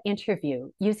that interview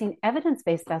using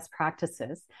evidence-based best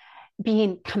practices,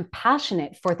 being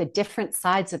compassionate for the different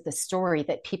sides of the story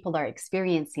that people are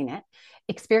experiencing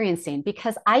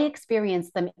because I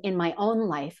experienced them in my own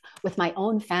life, with my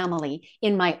own family,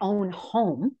 in my own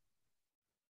home.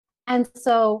 And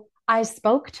so I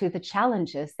spoke to the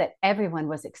challenges that everyone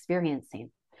was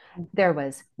experiencing. There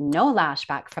was no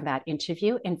lashback from that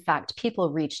interview. In fact,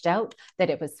 people reached out that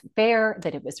it was fair,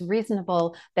 that it was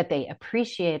reasonable, that they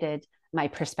appreciated my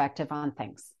perspective on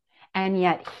things. And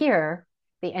yet here,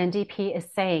 the NDP is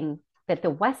saying that the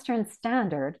Western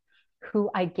Standard,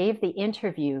 who I gave the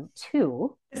interview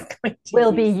to,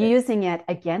 will be using it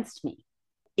against me.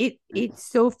 It's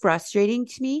so frustrating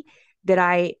to me that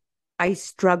I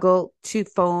struggle to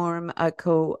form a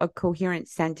coherent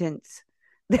sentence.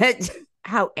 That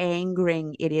how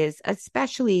angering it is,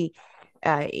 especially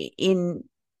in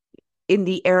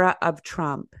the era of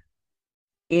Trump,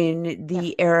 in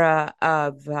the era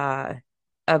of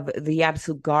the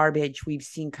absolute garbage we've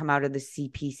seen come out of the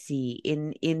CPC,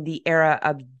 in the era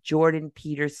of Jordan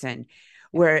Peterson,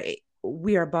 where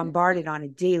we are bombarded on a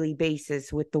daily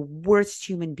basis with the worst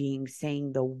human beings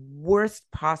saying the worst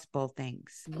possible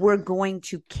things. We're going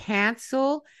to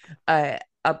cancel a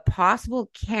possible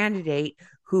candidate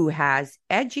who has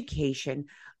education,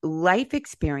 life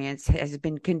experience, has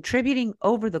been contributing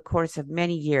over the course of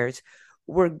many years.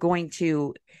 We're going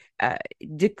to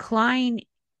decline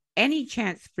any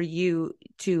chance for you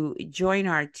to join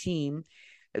our team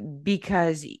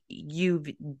because you've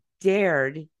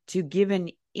dared to give an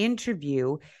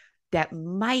interview that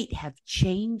might have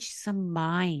changed some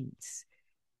minds,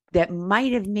 that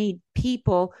might have made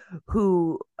people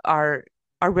who are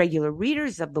regular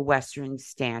readers of the Western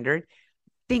Standard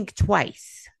think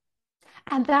twice.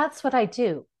 And that's what I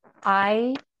do.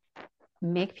 I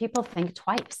make people think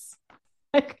twice.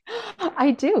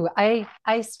 I do.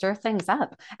 I stir things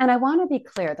up. And I want to be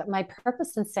clear that my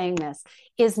purpose in saying this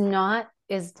is not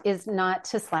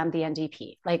to slam the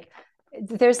NDP. Like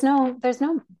there's no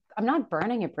I'm not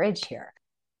burning a bridge here.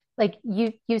 Like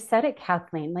you said it,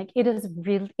 Kathleen, like it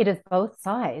is both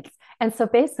sides. And so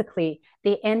basically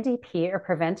the NDP are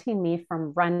preventing me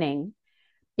from running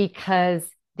because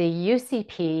the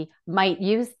UCP might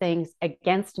use things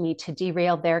against me to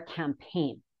derail their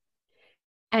campaign.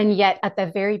 And yet at the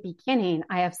very beginning,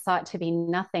 I have sought to be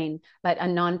nothing but a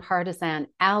nonpartisan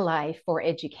ally for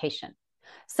education.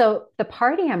 So the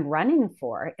party I'm running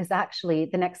for is actually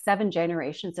the next 7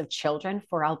 generations of children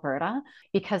for Alberta,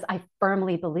 because I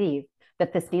firmly believe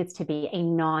that this needs to be a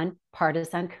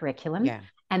nonpartisan curriculum. Yeah.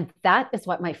 And that is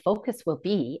what my focus will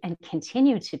be and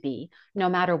continue to be, no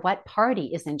matter what party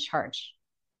is in charge.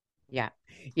 Yeah.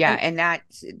 Yeah. And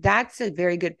that's a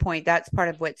very good point. That's part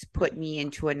of what's put me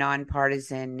into a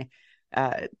nonpartisan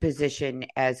position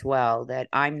as well, that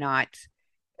I'm not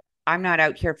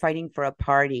out here fighting for a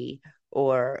party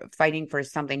or fighting for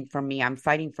something for me. I'm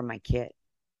fighting for my kid.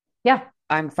 Yeah.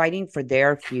 I'm fighting for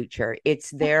their future.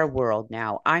 It's their world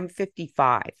now. I'm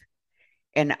 55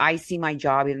 and I see my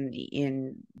job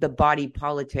in the body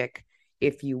politic,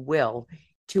 if you will,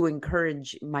 to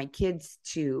encourage my kids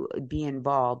to be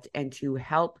involved and to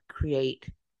help create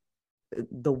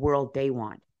the world they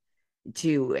want,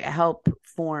 to help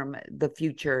form the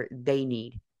future they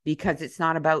need, because it's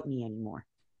not about me anymore.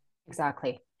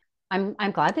 Exactly.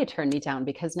 I'm glad they turned me down,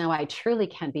 because now I truly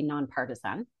can be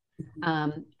nonpartisan,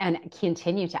 and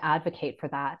continue to advocate for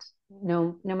that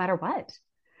no matter what.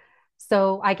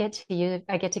 So I get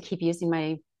to keep using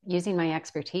my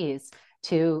expertise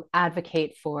to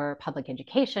advocate for public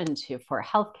education, for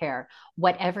healthcare,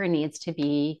 whatever needs to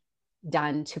be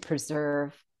done to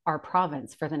preserve our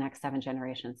province for the next 7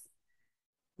 generations.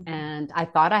 And I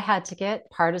thought I had to get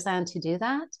partisan to do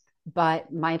that,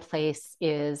 but my place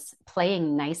is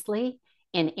playing nicely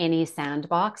in any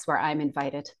sandbox where I'm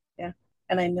invited. Yeah.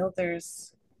 And I know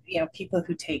there's, people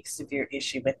who take severe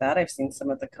issue with that. I've seen some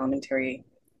of the commentary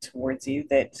towards you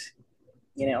that,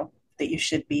 you know, that you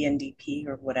should be NDP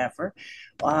or whatever.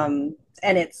 And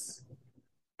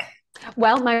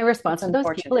Well, my response it's to those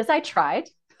people unfortunate. is I tried.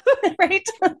 Right?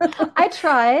 I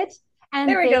tried. And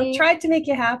There we go. Tried to make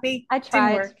you happy. I Didn't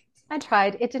tried. work. I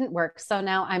tried. It didn't work. So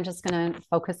now I'm just going to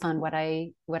focus on what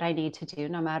I need to do,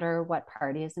 no matter what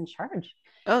party is in charge.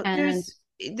 Oh, And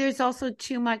there's also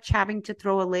too much having to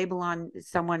throw a label on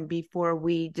someone before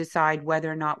we decide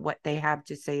whether or not what they have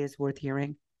to say is worth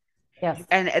hearing. yes,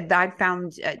 And I've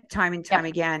found time and time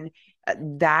yep, again,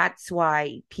 that's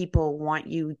why people want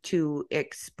you to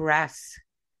express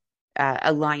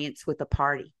alliance with a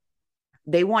party.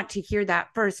 They want to hear that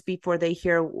first before they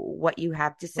hear what you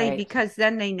have to say, right. because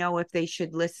then they know if they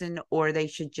should listen or they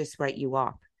should just write you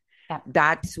off. Yep.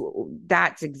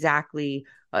 That's exactly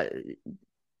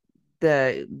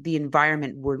the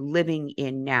environment we're living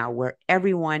in now, where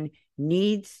everyone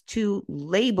needs to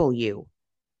label you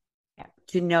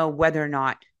to know whether or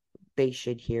not they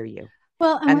should hear you.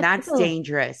 Well, and that's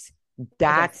dangerous.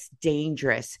 That's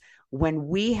dangerous when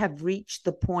we have reached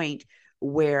the point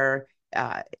where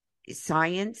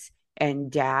science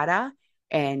and data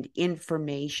and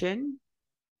information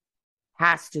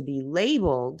has to be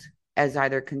labeled as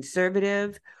either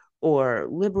conservative or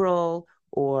liberal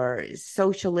or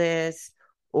socialist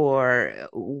or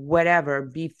whatever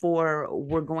before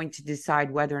we're going to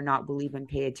decide whether or not we'll even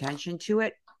pay attention to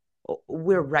it.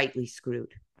 We're rightly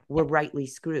screwed. We're rightly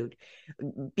screwed,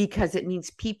 because it means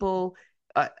people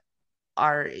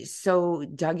are so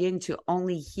dug into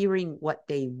only hearing what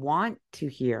they want to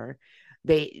hear.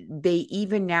 They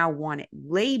even now want it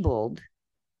labeled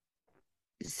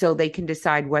so they can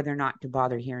decide whether or not to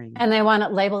bother hearing. And they want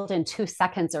it labeled in 2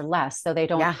 seconds or less, so they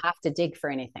don't have to dig for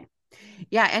anything.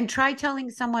 Yeah, and try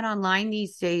telling someone online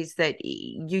these days that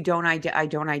I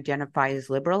don't identify as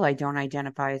liberal, I don't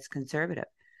identify as conservative,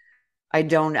 I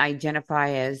don't identify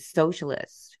as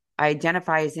socialist, I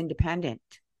identify as independent.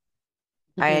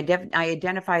 Mm-hmm. I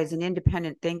identify as an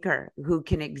independent thinker who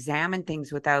can examine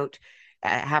things without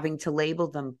having to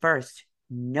label them first.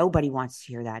 Nobody wants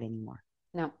to hear that anymore.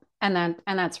 No, and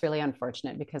that's really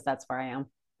unfortunate, because that's where I am.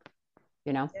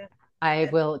 I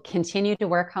will continue to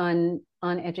work on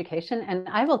education, and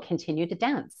I will continue to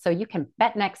dance. So you can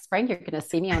bet next spring you're going to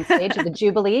see me on stage at the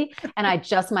Jubilee, and I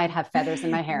just might have feathers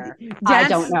in my hair. I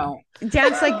don't know.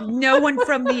 Dance like no one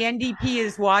from the NDP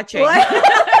is watching.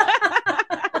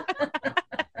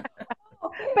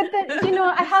 But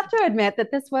I have to admit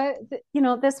that this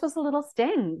was a little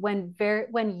sting when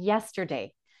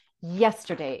yesterday,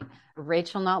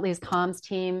 Rachel Notley's comms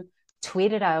team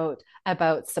tweeted out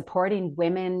about supporting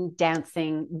women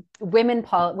dancing, women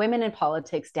in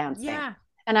politics dancing. Yeah.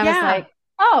 And I was like,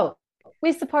 oh,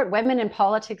 we support women in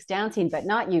politics dancing, but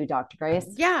not you, Dr. Grace.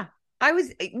 Yeah.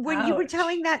 When you were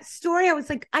telling that story, I was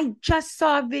like, I just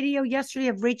saw a video yesterday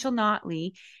of Rachel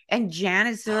Notley and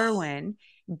Janice Irwin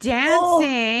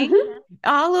dancing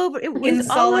all over. It was in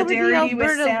solidarity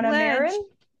with Santa Marin.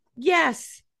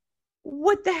 Yes.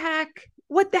 What the heck?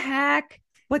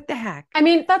 I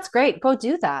mean, that's great. Go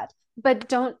do that. But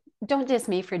don't diss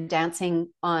me for dancing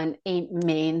on a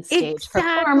main stage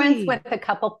performance with a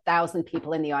couple thousand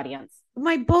people in the audience.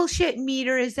 My bullshit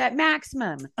meter is at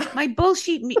maximum. My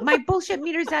bullshit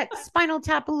meter is at Spinal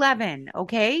Tap 11.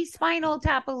 Okay, Spinal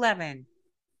Tap 11.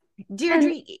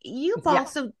 Deirdre,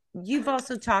 you've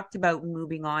also talked about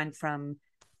moving on from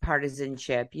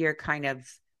partisanship. You're kind of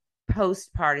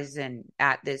post-partisan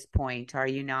at this point, are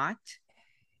you not?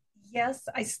 Yes,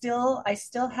 I still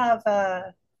have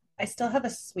a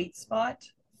sweet spot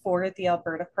for the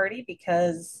Alberta Party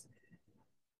because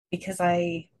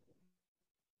they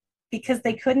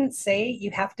couldn't say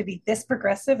you have to be this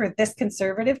progressive or this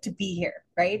conservative to be here,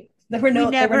 right? There were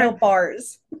no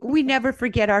bars. We never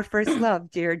forget our first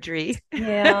love, Deirdre.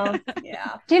 Yeah.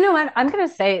 Do you know what? I'm going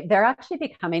to say they're actually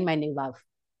becoming my new love.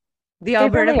 The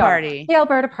Alberta Party. The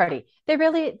Alberta Party. They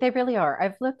really are.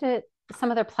 I've looked at some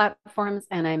of their platforms,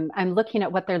 and I'm looking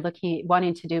at what they're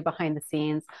wanting to do behind the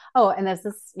scenes. Oh, and there's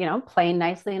this, playing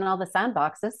nicely in all the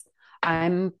sandboxes.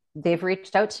 They've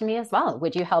reached out to me as well.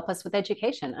 Would you help us with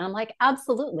education? And I'm like,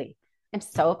 absolutely. I'm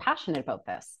so passionate about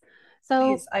this.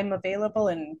 So please, I'm available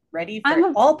and ready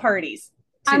for all parties.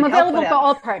 I'm available for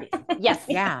all parties. Yes.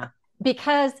 Yeah.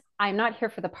 Because I'm not here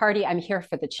for the party. I'm here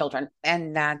for the children.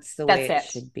 And that's the way it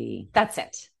should be. That's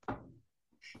it.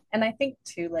 And I think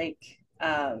too,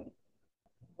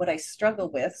 what I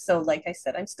struggle with. So like I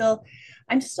said, I'm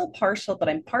still partial, but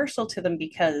I'm partial to them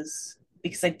because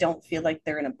I don't feel like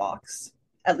they're in a box,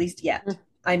 at least yet.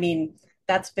 I mean,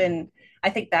 that's been,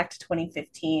 I think back to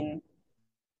 2015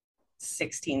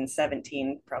 16,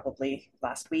 17, probably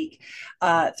last week.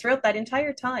 Throughout that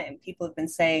entire time, people have been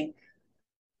saying,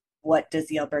 what does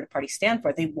the Alberta Party stand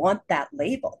for? They want that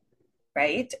label,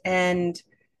 right? And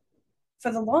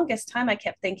for the longest time, I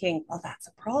kept thinking, well, that's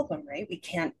a problem, right? You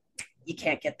can't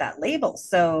get that label.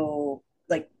 So,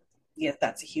 like, yeah,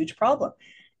 that's a huge problem.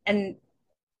 And,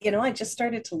 I just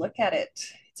started to look at it.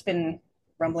 It's been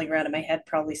rumbling around in my head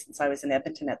probably since I was in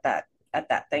Edmonton at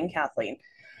that thing, Kathleen.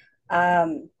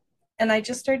 Um, and I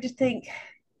just started to think,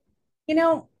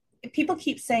 if people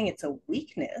keep saying it's a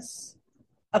weakness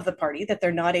of the party that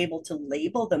they're not able to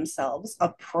label themselves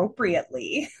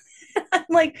appropriately. I'm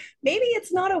like, maybe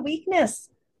it's not a weakness.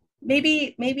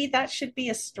 Maybe that should be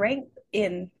a strength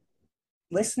in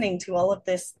listening to all of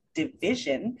this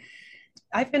division.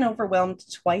 I've been overwhelmed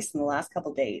twice in the last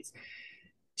couple of days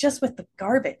just with the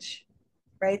garbage,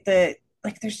 right?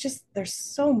 There's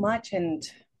so much, and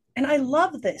I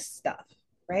love this stuff,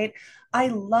 right? I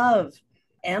love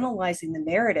analyzing the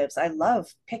narratives. I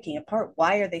love picking apart,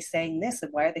 why are they saying this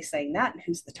and why are they saying that and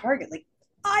who's the target. Like,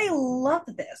 I love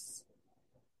this.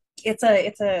 It's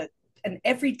an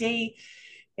everyday,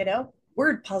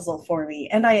 word puzzle for me,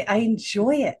 and I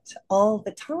enjoy it all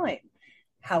the time.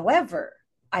 However,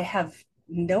 I have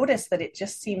noticed that it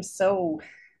just seems so,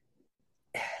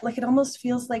 like, it almost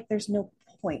feels like there's no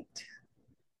point.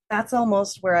 That's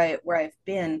almost where I've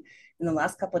been in the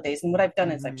last couple of days. And what I've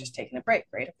done is I've just taken a break,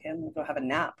 right? Okay, I'm gonna go have a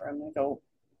nap, or I'm gonna go,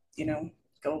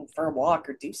 go for a walk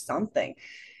or do something.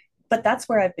 But that's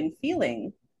where I've been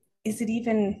feeling. Is it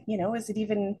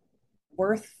even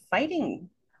worth fighting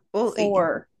Well,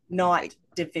 for not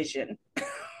division?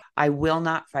 I will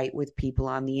not fight with people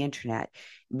on the internet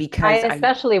I because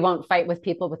especially won't fight with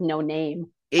people with no name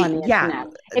on the yeah, internet.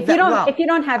 If you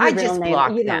don't have I your real just name,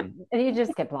 block you them. you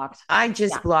just get blocked. I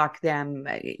just Yeah. block them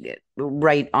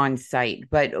right on site.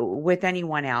 But with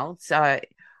anyone else, I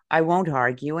won't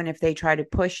argue. And if they try to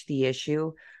push the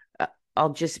issue,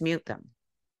 I'll just mute them.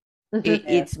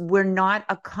 Mhm. We're not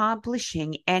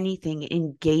accomplishing anything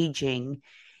engaging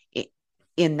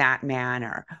in that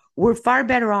manner. We're far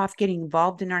better off getting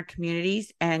involved in our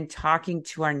communities and talking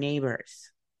to our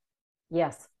neighbors.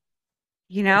 Yes,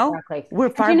 We're exactly.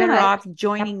 And far you know better what? off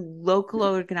joining local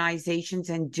organizations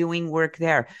and doing work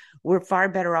there. We're far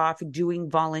better off doing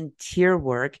volunteer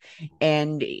work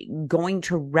and going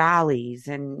to rallies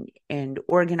and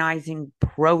organizing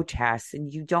protests.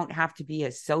 And you don't have to be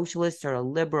a socialist or a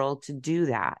liberal to do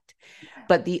that.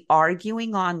 But the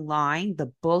arguing online,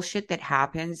 the bullshit that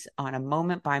happens on a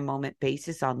moment by moment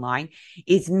basis online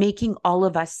is making all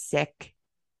of us sick.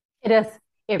 It is.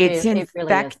 It's It really is.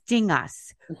 infecting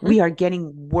us. Mhm. We are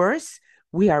getting worse.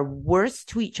 We are worse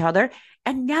to each other.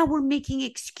 And now we're making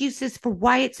excuses for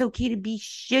why it's okay to be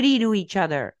shitty to each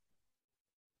other.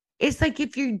 It's like,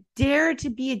 if you dare to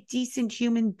be a decent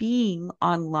human being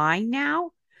online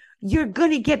now, you're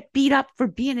going to get beat up for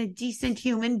being a decent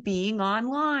human being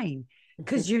online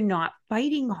because you're not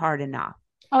fighting hard enough.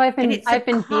 Oh, And it's I've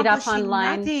been beat up accomplishing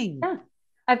online. nothing. Yeah.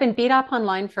 I've been beat up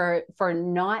online for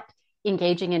not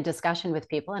engaging in discussion with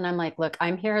people. And I'm like, look,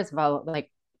 I'm here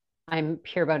I'm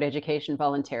here about education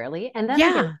voluntarily.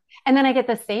 Yeah. And then I get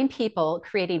the same people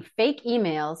creating fake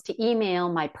emails to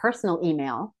email my personal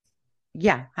email.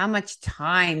 Yeah. How much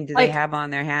time do they have on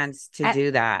their hands to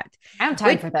do that? I have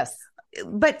time for this.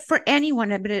 But for anyone,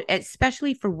 but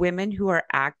especially for women who are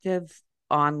active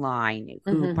online,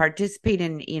 who participate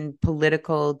in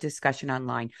political discussion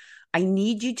online, I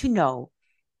need you to know,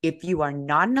 if you are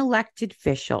not an elected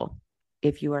official,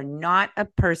 if you are not a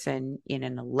person in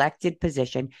an elected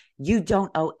position, you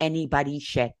don't owe anybody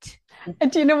shit.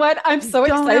 And do you know what? I'm so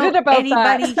excited about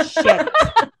anybody that. Shit.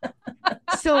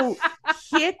 So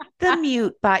hit the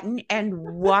mute button and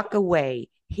walk away.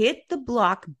 Hit the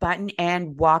block button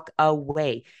and walk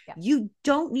away. Yeah. You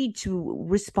don't need to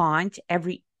respond to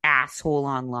every asshole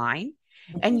online.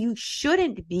 And you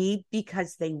shouldn't be,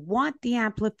 because they want the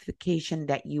amplification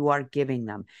that you are giving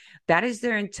them. That is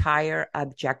their entire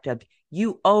objective.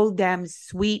 You owe them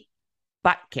sweet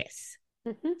butt kiss.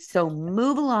 So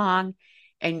move along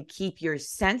and keep your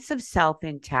sense of self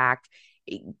intact.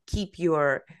 Keep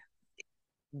your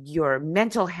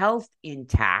mental health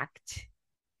intact,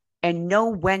 and know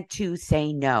when to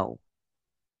say no.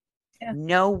 Yeah.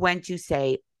 Know when to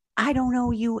say, I don't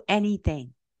owe you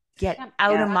anything. Get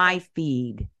out of my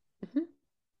feed.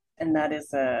 And that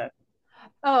is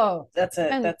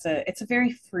it's a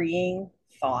very freeing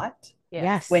thought.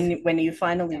 Yes. When you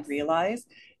finally realize,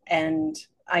 and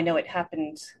I know it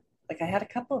happened, like, I had a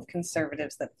couple of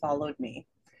conservatives that followed me,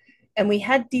 and we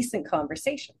had decent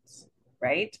conversations,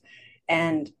 right?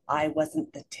 And I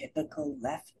wasn't the typical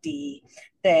lefty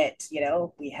that,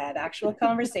 we had actual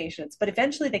conversations, but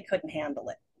eventually they couldn't handle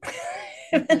it.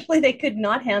 Eventually they could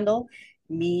not handle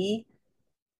me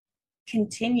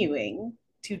continuing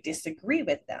to disagree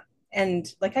with them.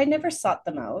 And like, I never sought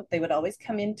them out. They would always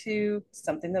come into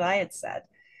something that I had said.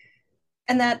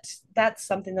 And that's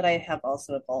something that I have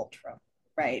also evolved from,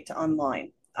 right?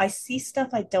 Online. I see stuff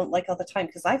I don't like all the time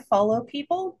because I follow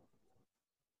people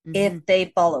if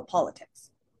they follow politics.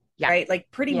 Yeah. Right?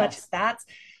 Like pretty much that's,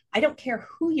 I don't care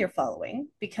who you're following,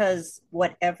 because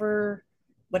whatever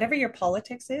your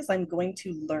politics is, I'm going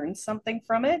to learn something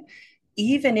from it,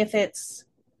 even if it's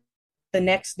the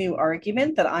next new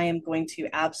argument that I am going to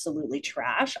absolutely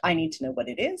trash. I need to know what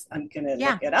it is. I'm going to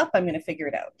look it up. I'm going to figure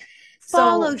it out.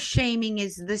 Follow shaming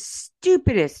is the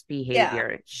stupidest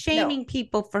behavior. Shaming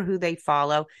people for who they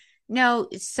follow. No,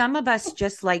 some of us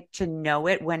just like to know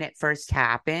it when it first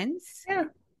happens. Yeah.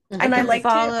 And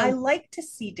I like to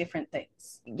see different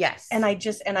things. Yes. And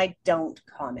I don't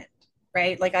comment,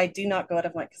 right? Like I do not go out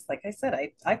of my, because like I said,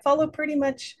 I follow pretty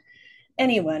much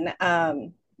anyone.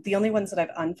 The only ones that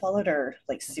I've unfollowed are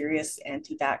like serious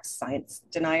anti-vax science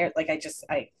denier. Like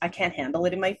I can't handle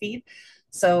it in my feed.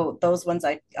 So those ones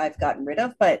I've gotten rid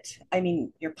of. But I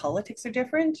mean, your politics are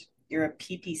different. You're a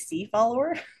PPC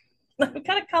follower. I've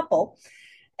got a couple.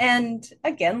 And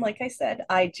again, like I said,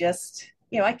 I just,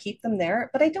 I keep them there,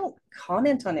 but I don't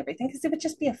comment on everything because it would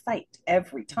just be a fight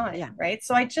every time. Right.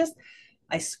 So I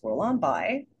scroll on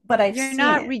by, but you're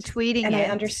not retweeting and it.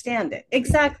 I understand it.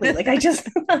 Exactly. Like I just,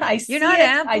 you're not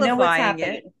amplifying I know what's happening.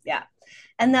 It. Yeah.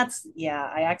 And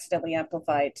I accidentally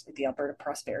amplified the Alberta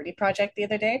Prosperity Project the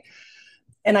other day,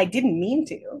 and I didn't mean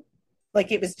to.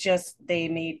 Like it was just, they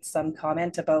made some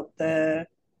comment about the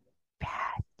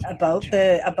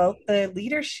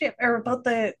leadership, or about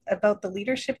the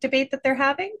leadership debate that they're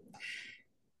having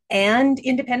and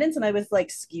independence. And I was like,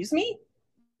 excuse me,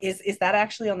 is that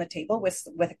actually on the table with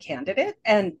a candidate?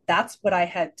 And that's what I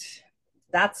had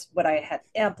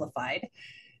amplified.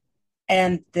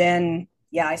 And then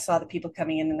I saw the people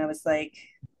coming in and I was like,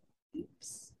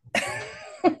 oops.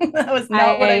 That was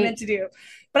not what I meant to do.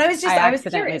 But I was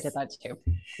curious. Did that too.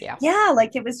 Yeah,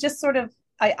 like it was just sort of,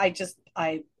 I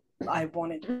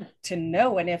wanted to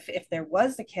know. And if there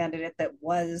was a candidate that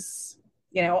was,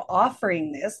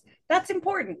 offering this, that's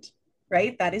important,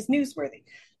 right? That is newsworthy.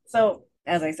 So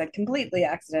as I said, completely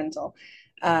accidental.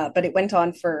 But it went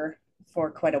on for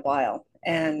quite a while.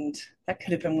 And that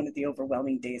could have been one of the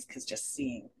overwhelming days, because just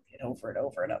seeing it over and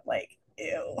over, and I'm like,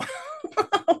 ew,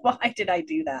 why did I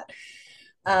do that?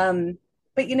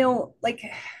 But like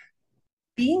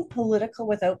being political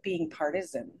without being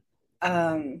partisan,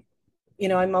 I'm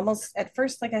almost, at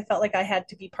first, like I felt like I had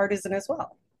to be partisan as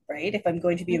well, right? If I'm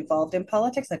going to be involved in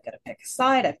politics, I've got to pick a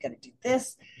side, I've got to do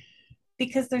this,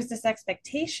 because there's this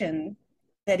expectation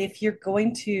that if you're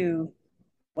going to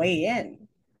weigh in,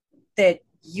 that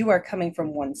you are coming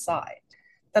from one side.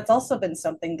 That's also been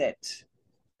something that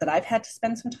I've had to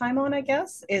spend some time on, I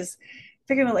guess, is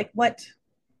figuring out like, what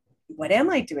am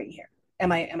I doing here?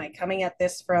 Am I coming at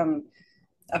this from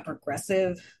a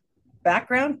progressive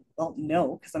background? Well,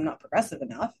 no, because I'm not progressive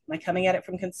enough. Am I coming at it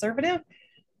from conservative?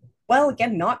 Well,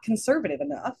 again, not conservative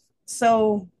enough.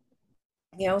 So,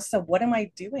 so what am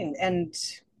I doing? And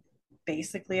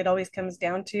basically it always comes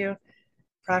down to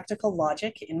practical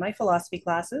logic in my philosophy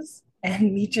classes,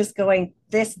 and me just going,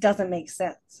 this doesn't make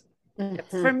sense.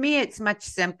 Mm-hmm. For me, it's much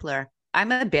simpler.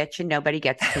 I'm a bitch and nobody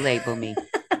gets to label me.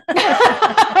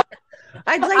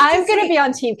 I'm going to be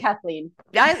on Team Kathleen.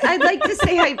 I'd like to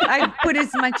say I put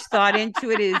as much thought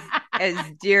into it as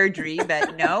Deirdre,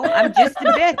 but no, I'm just a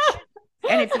bitch.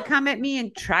 And if you come at me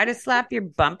and try to slap your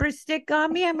bumper stick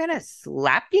on me, I'm going to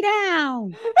slap you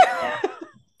down.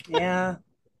 Yeah.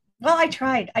 Well, I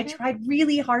tried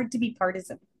really hard to be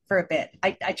partisan for a bit.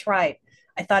 I tried.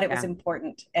 I thought it was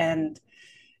important. And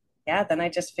then I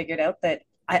just figured out that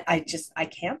I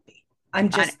can't be.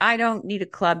 I don't need a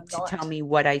club to tell me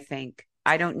what I think.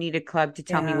 I don't need a club to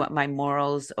tell me what my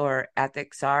morals or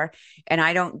ethics are. And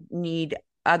I don't need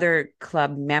other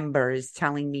club members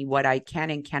telling me what I can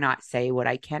and cannot say, what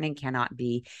I can and cannot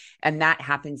be. And that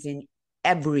happens in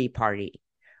every party.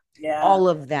 Yeah. All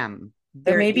of them.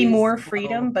 There may be more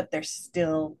freedom, but they're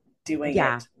still doing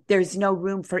it. There's no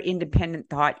room for independent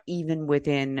thought, even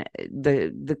within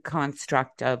the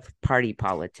construct of party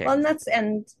politics. Well, let's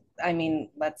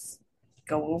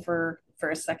go over for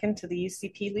a second to the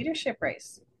UCP leadership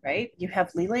race, right? You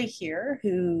have Lele here,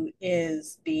 who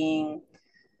is being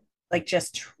like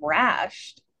just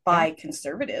trashed by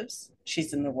conservatives.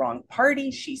 She's in the wrong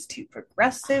party. She's too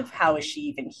progressive. How is she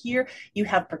even here? You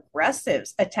have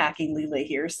progressives attacking Leela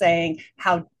here, saying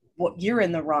how well, you're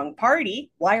in the wrong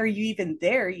party. Why are you even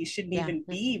there? You shouldn't even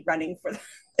be running for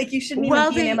like you shouldn't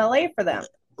even be an MLA for them.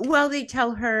 Well, they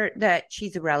tell her that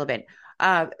she's irrelevant.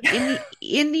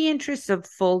 In the interest of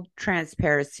full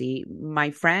transparency,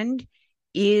 my friend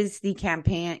is the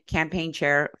campaign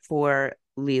chair for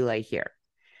Leela here.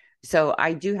 So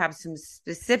I do have some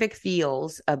specific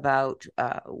feels about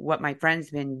what my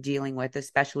friend's been dealing with,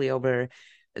 especially over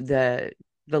the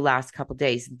last couple of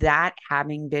days. That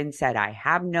having been said, I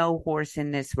have no horse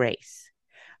in this race.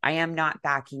 I am not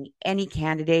backing any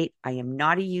candidate. I am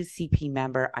not a UCP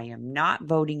member. I am not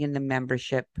voting in the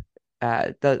membership,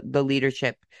 the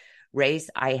leadership race.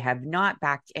 I have not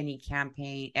backed any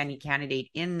candidate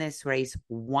in this race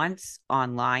once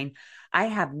online. I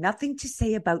have nothing to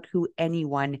say about who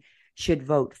anyone should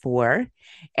vote for,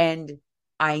 and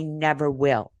I never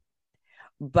will.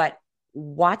 But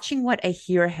watching what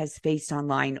Ahir has faced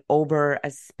online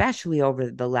especially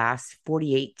over the last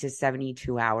 48 to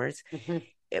 72 hours,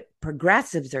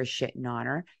 progressives are shitting on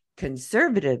her.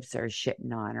 Conservatives are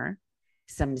shitting on her.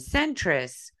 Some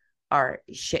centrists are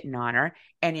shitting on her.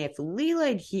 And if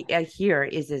Leela Ahir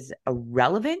is as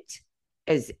irrelevant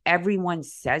as everyone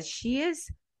says she is,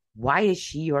 why is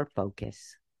she your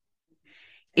focus?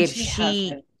 If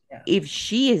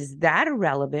she is that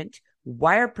irrelevant,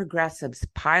 why are progressives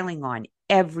piling on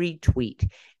every tweet?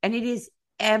 And it is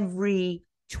every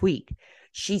tweet.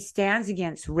 She stands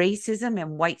against racism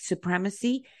and white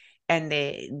supremacy, and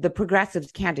the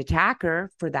progressives can't attack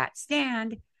her for that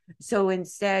stand. So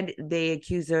instead, they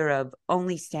accuse her of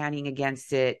only standing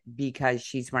against it because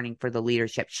she's running for the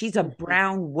leadership. She's a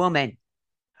brown woman.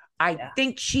 I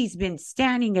think she's been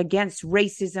standing against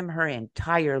racism her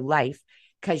entire life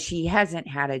because she hasn't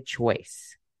had a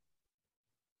choice.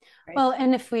 Right. Well,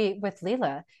 and with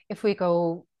Leela, if we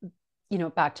go,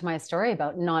 back to my story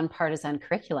about nonpartisan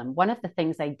curriculum, one of the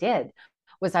things I did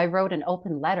was I wrote an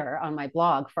open letter on my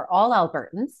blog for all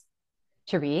Albertans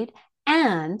to read.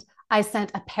 And I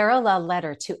sent a parallel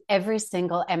letter to every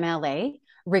single MLA,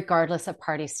 regardless of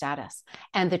party status.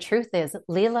 And the truth is,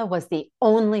 Leela was the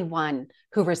only one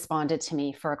who responded to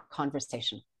me for a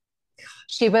conversation.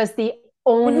 She was the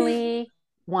only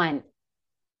one.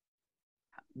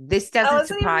 This doesn't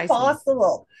surprise me.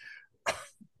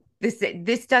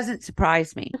 This doesn't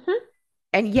surprise me.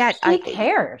 And yet, she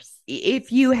cares.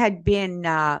 If you had been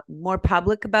more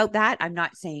public about that, I'm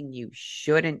not saying you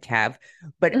shouldn't have,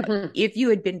 but if you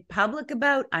had been public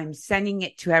about, I'm sending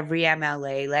it to every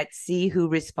MLA. Let's see who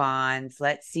responds.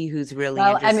 Let's see who's really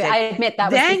interested. I admit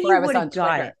that was before I was on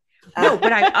Twitter. No,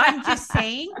 but I'm just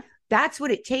saying that's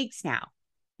what it takes now.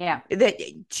 Yeah. That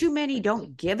too many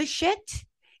don't give a shit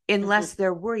unless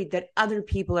they're worried that other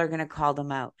people are going to call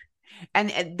them out.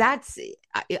 And that's,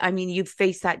 I mean, you've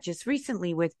faced that just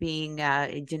recently with being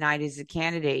denied as a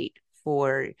candidate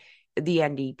for the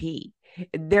NDP.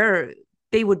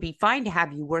 They would be fine to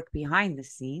have you work behind the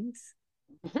scenes,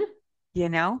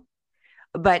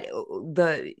 but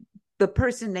the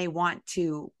person they want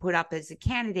to put up as a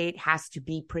candidate has to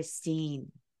be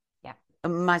pristine. Yeah.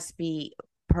 Must be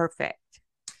perfect.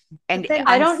 And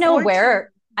I don't know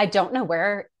where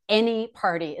any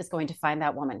party is going to find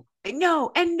that woman.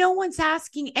 No, and no one's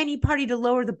asking any party to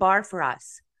lower the bar for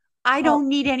us. I don't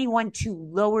need anyone to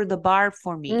lower the bar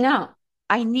for me. No.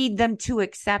 I need them to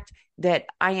accept that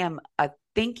I am a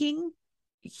thinking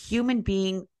human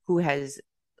being who has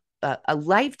a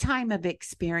lifetime of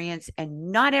experience,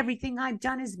 and not everything I've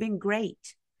done has been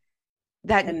great.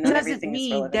 That doesn't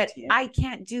mean that I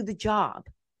can't do the job.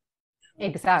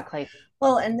 Exactly.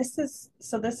 Well, and this is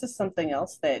something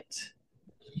else that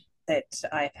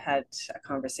I've had a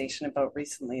conversation about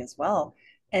recently as well.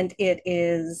 And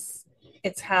it's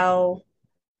how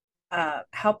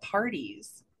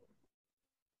parties,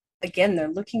 again, they're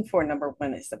looking for, number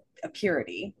one is a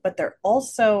purity, but they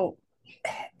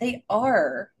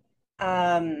are,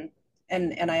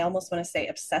 and I almost want to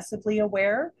say obsessively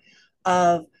aware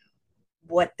of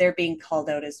what they're being called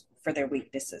out as for their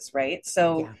weaknesses, right?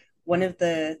 So one of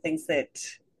the things that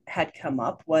had come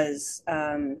up was,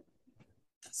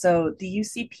 so the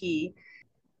UCP,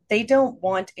 they don't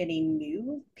want any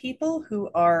new people who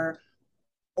are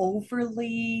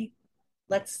overly,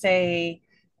 let's say,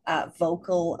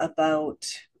 vocal about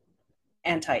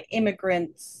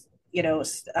anti-immigrants,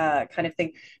 kind of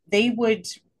thing. They would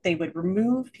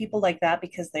remove people like that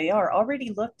because they are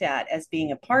already looked at as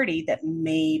being a party that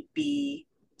maybe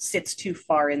sits too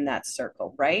far in that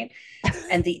circle, right?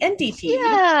 And the NDP,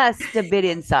 just a bit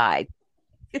inside.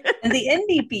 And the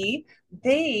NDP,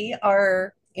 they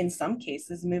are in some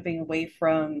cases, moving away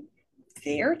from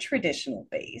their traditional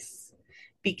base,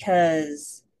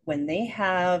 because when they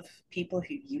have people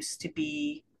who used to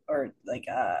be, or like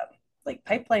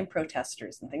pipeline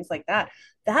protesters and things like that,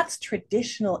 that's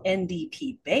traditional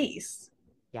NDP base.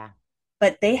 Yeah.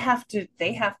 But they have to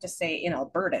say, in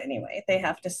Alberta anyway, they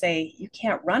have to say you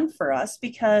can't run for us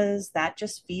because that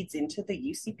just feeds into the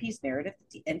UCP's narrative that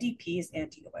the NDP is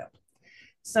anti-oil.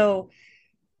 So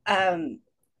um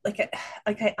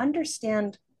I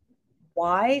understand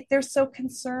why they're so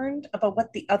concerned about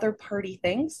what the other party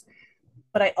thinks,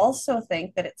 but I also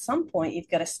think that at some point you've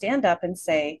got to stand up and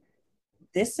say,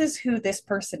 this is who this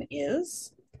person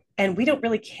is, and we don't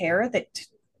really care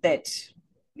that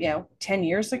 10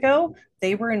 years ago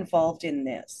they were involved in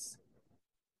this,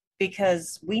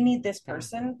 because we need this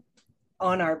person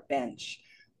on our bench.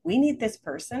 We need this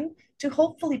person to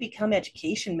hopefully become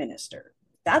education minister.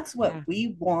 That's what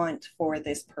we want for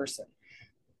this person.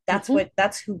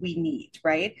 That's who we need,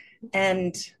 right?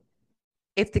 And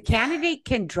if the candidate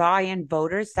can draw in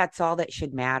voters, that's all that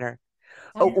should matter.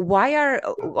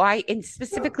 Why, and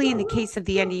specifically in the case of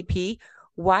the NDP,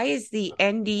 why is the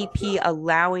NDP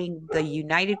allowing the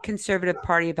United Conservative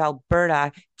Party of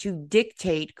Alberta to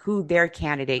dictate who their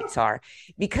candidates are?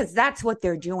 Because that's what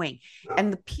they're doing.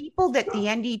 And the people that the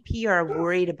NDP are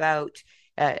worried about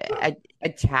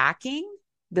attacking,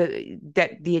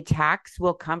 that the attacks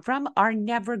will come from, are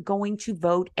never going to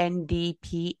vote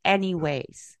NDP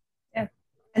anyways. Yeah.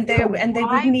 And they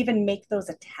wouldn't even make those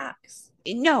attacks.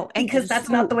 No, because that's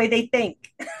not the way they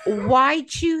think. Why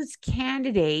choose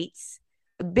candidates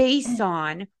based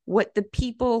on what the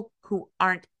people who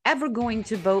aren't ever going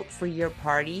to vote for your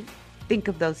party think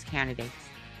of those candidates?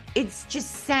 It's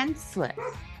just senseless.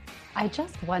 I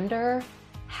just wonder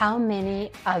how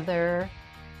many other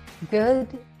good,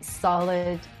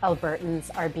 solid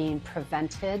Albertans are being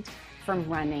prevented from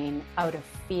running out of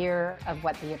fear of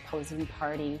what the opposing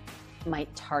party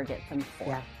might target them for.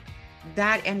 Yeah.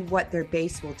 That and what their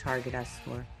base will target us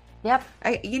for. Yep.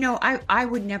 I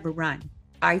would never run.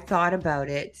 I thought about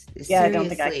it seriously. I don't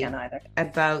think I can either.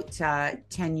 About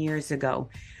 10 years ago.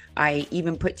 I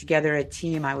even put together a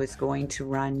team. I was going to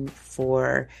run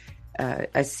for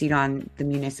a seat on the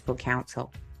municipal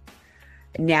council.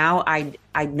 Now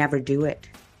I'd never do it.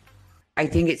 I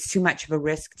think it's too much of a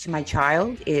risk to my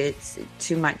child. It's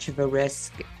too much of a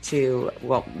risk to,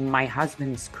 my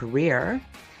husband's career.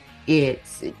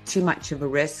 It's too much of a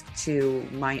risk to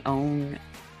my own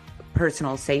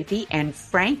personal safety. And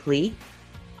frankly,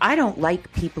 I don't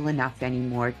like people enough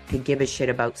anymore to give a shit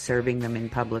about serving them in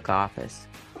public office.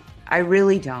 I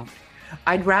really don't.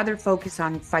 I'd rather focus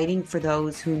on fighting for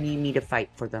those who need me to fight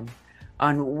for them,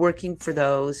 on working for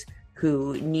those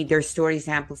who need their stories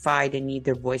amplified and need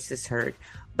their voices heard.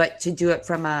 But to do it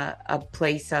from a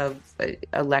place of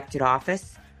elected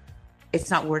office,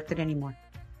 it's not worth it anymore.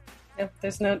 No,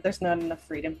 there's not enough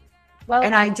freedom. Well,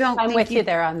 and I'm with you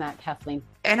there on that, Kathleen.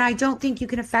 And I don't think you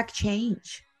can affect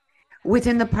change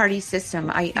within the party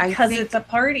system. Because it's a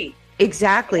party.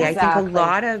 Exactly. I think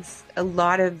a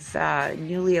lot of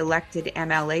newly elected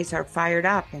MLAs are fired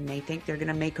up and they think they're going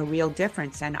to make a real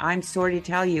difference. And I'm sorry to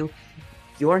tell you,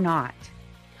 you're not.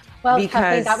 Well,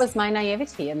 Kathleen, that was my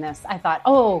naivety in this. I thought,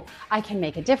 I can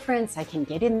make a difference. I can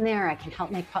get in there. I can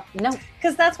help make... No.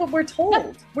 Because that's what we're told.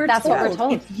 No, what we're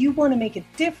told. If you want to make a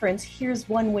difference, here's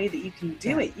one way that you can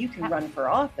do it. You can run for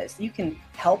office. You can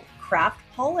help craft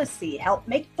policy, help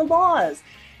make the laws.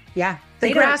 Yeah.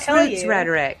 The grassroots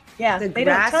rhetoric. Yeah. They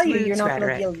don't tell you you're not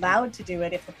going to be allowed to do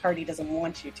it if the party doesn't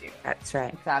want you to. That's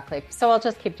right. Exactly. So I'll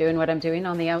just keep doing what I'm doing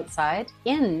on the outside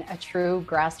in a true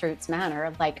grassroots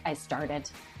manner, like I started.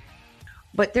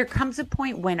 But there comes a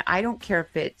point when I don't care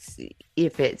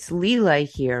if it's Leela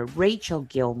here, Rachel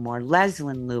Gilmore,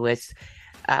 Leslyn Lewis,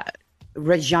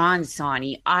 Rajan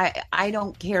Sani. I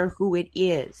don't care who it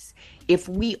is. If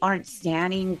we aren't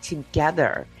standing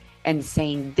together and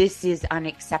saying this is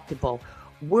unacceptable,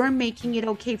 we're making it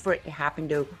okay for it to happen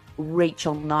to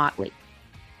Rachel Notley,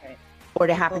 right, or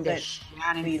to happen to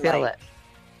Shannon Phillips.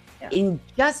 Yeah. And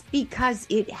just because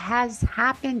it has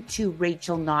happened to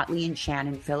Rachel Notley and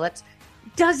Shannon Phillips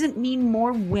doesn't mean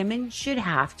more women should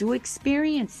have to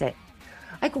experience it.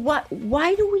 Like,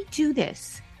 why do we do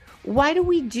this? Why do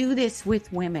we do this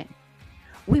with women?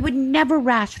 We would never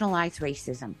rationalize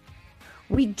racism.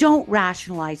 We don't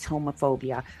rationalize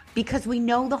homophobia because we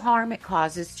know the harm it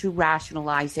causes to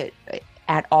rationalize it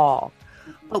at all.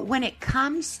 But when it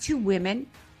comes to women,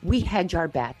 we hedge our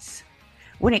bets.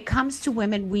 When it comes to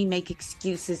women, we make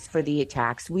excuses for the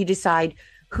attacks. We decide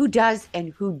who does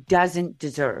and who doesn't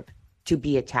deserve to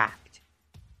be attacked.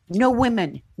 No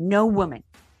woman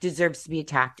deserves to be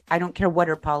attacked. I don't care what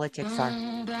her politics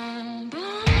are.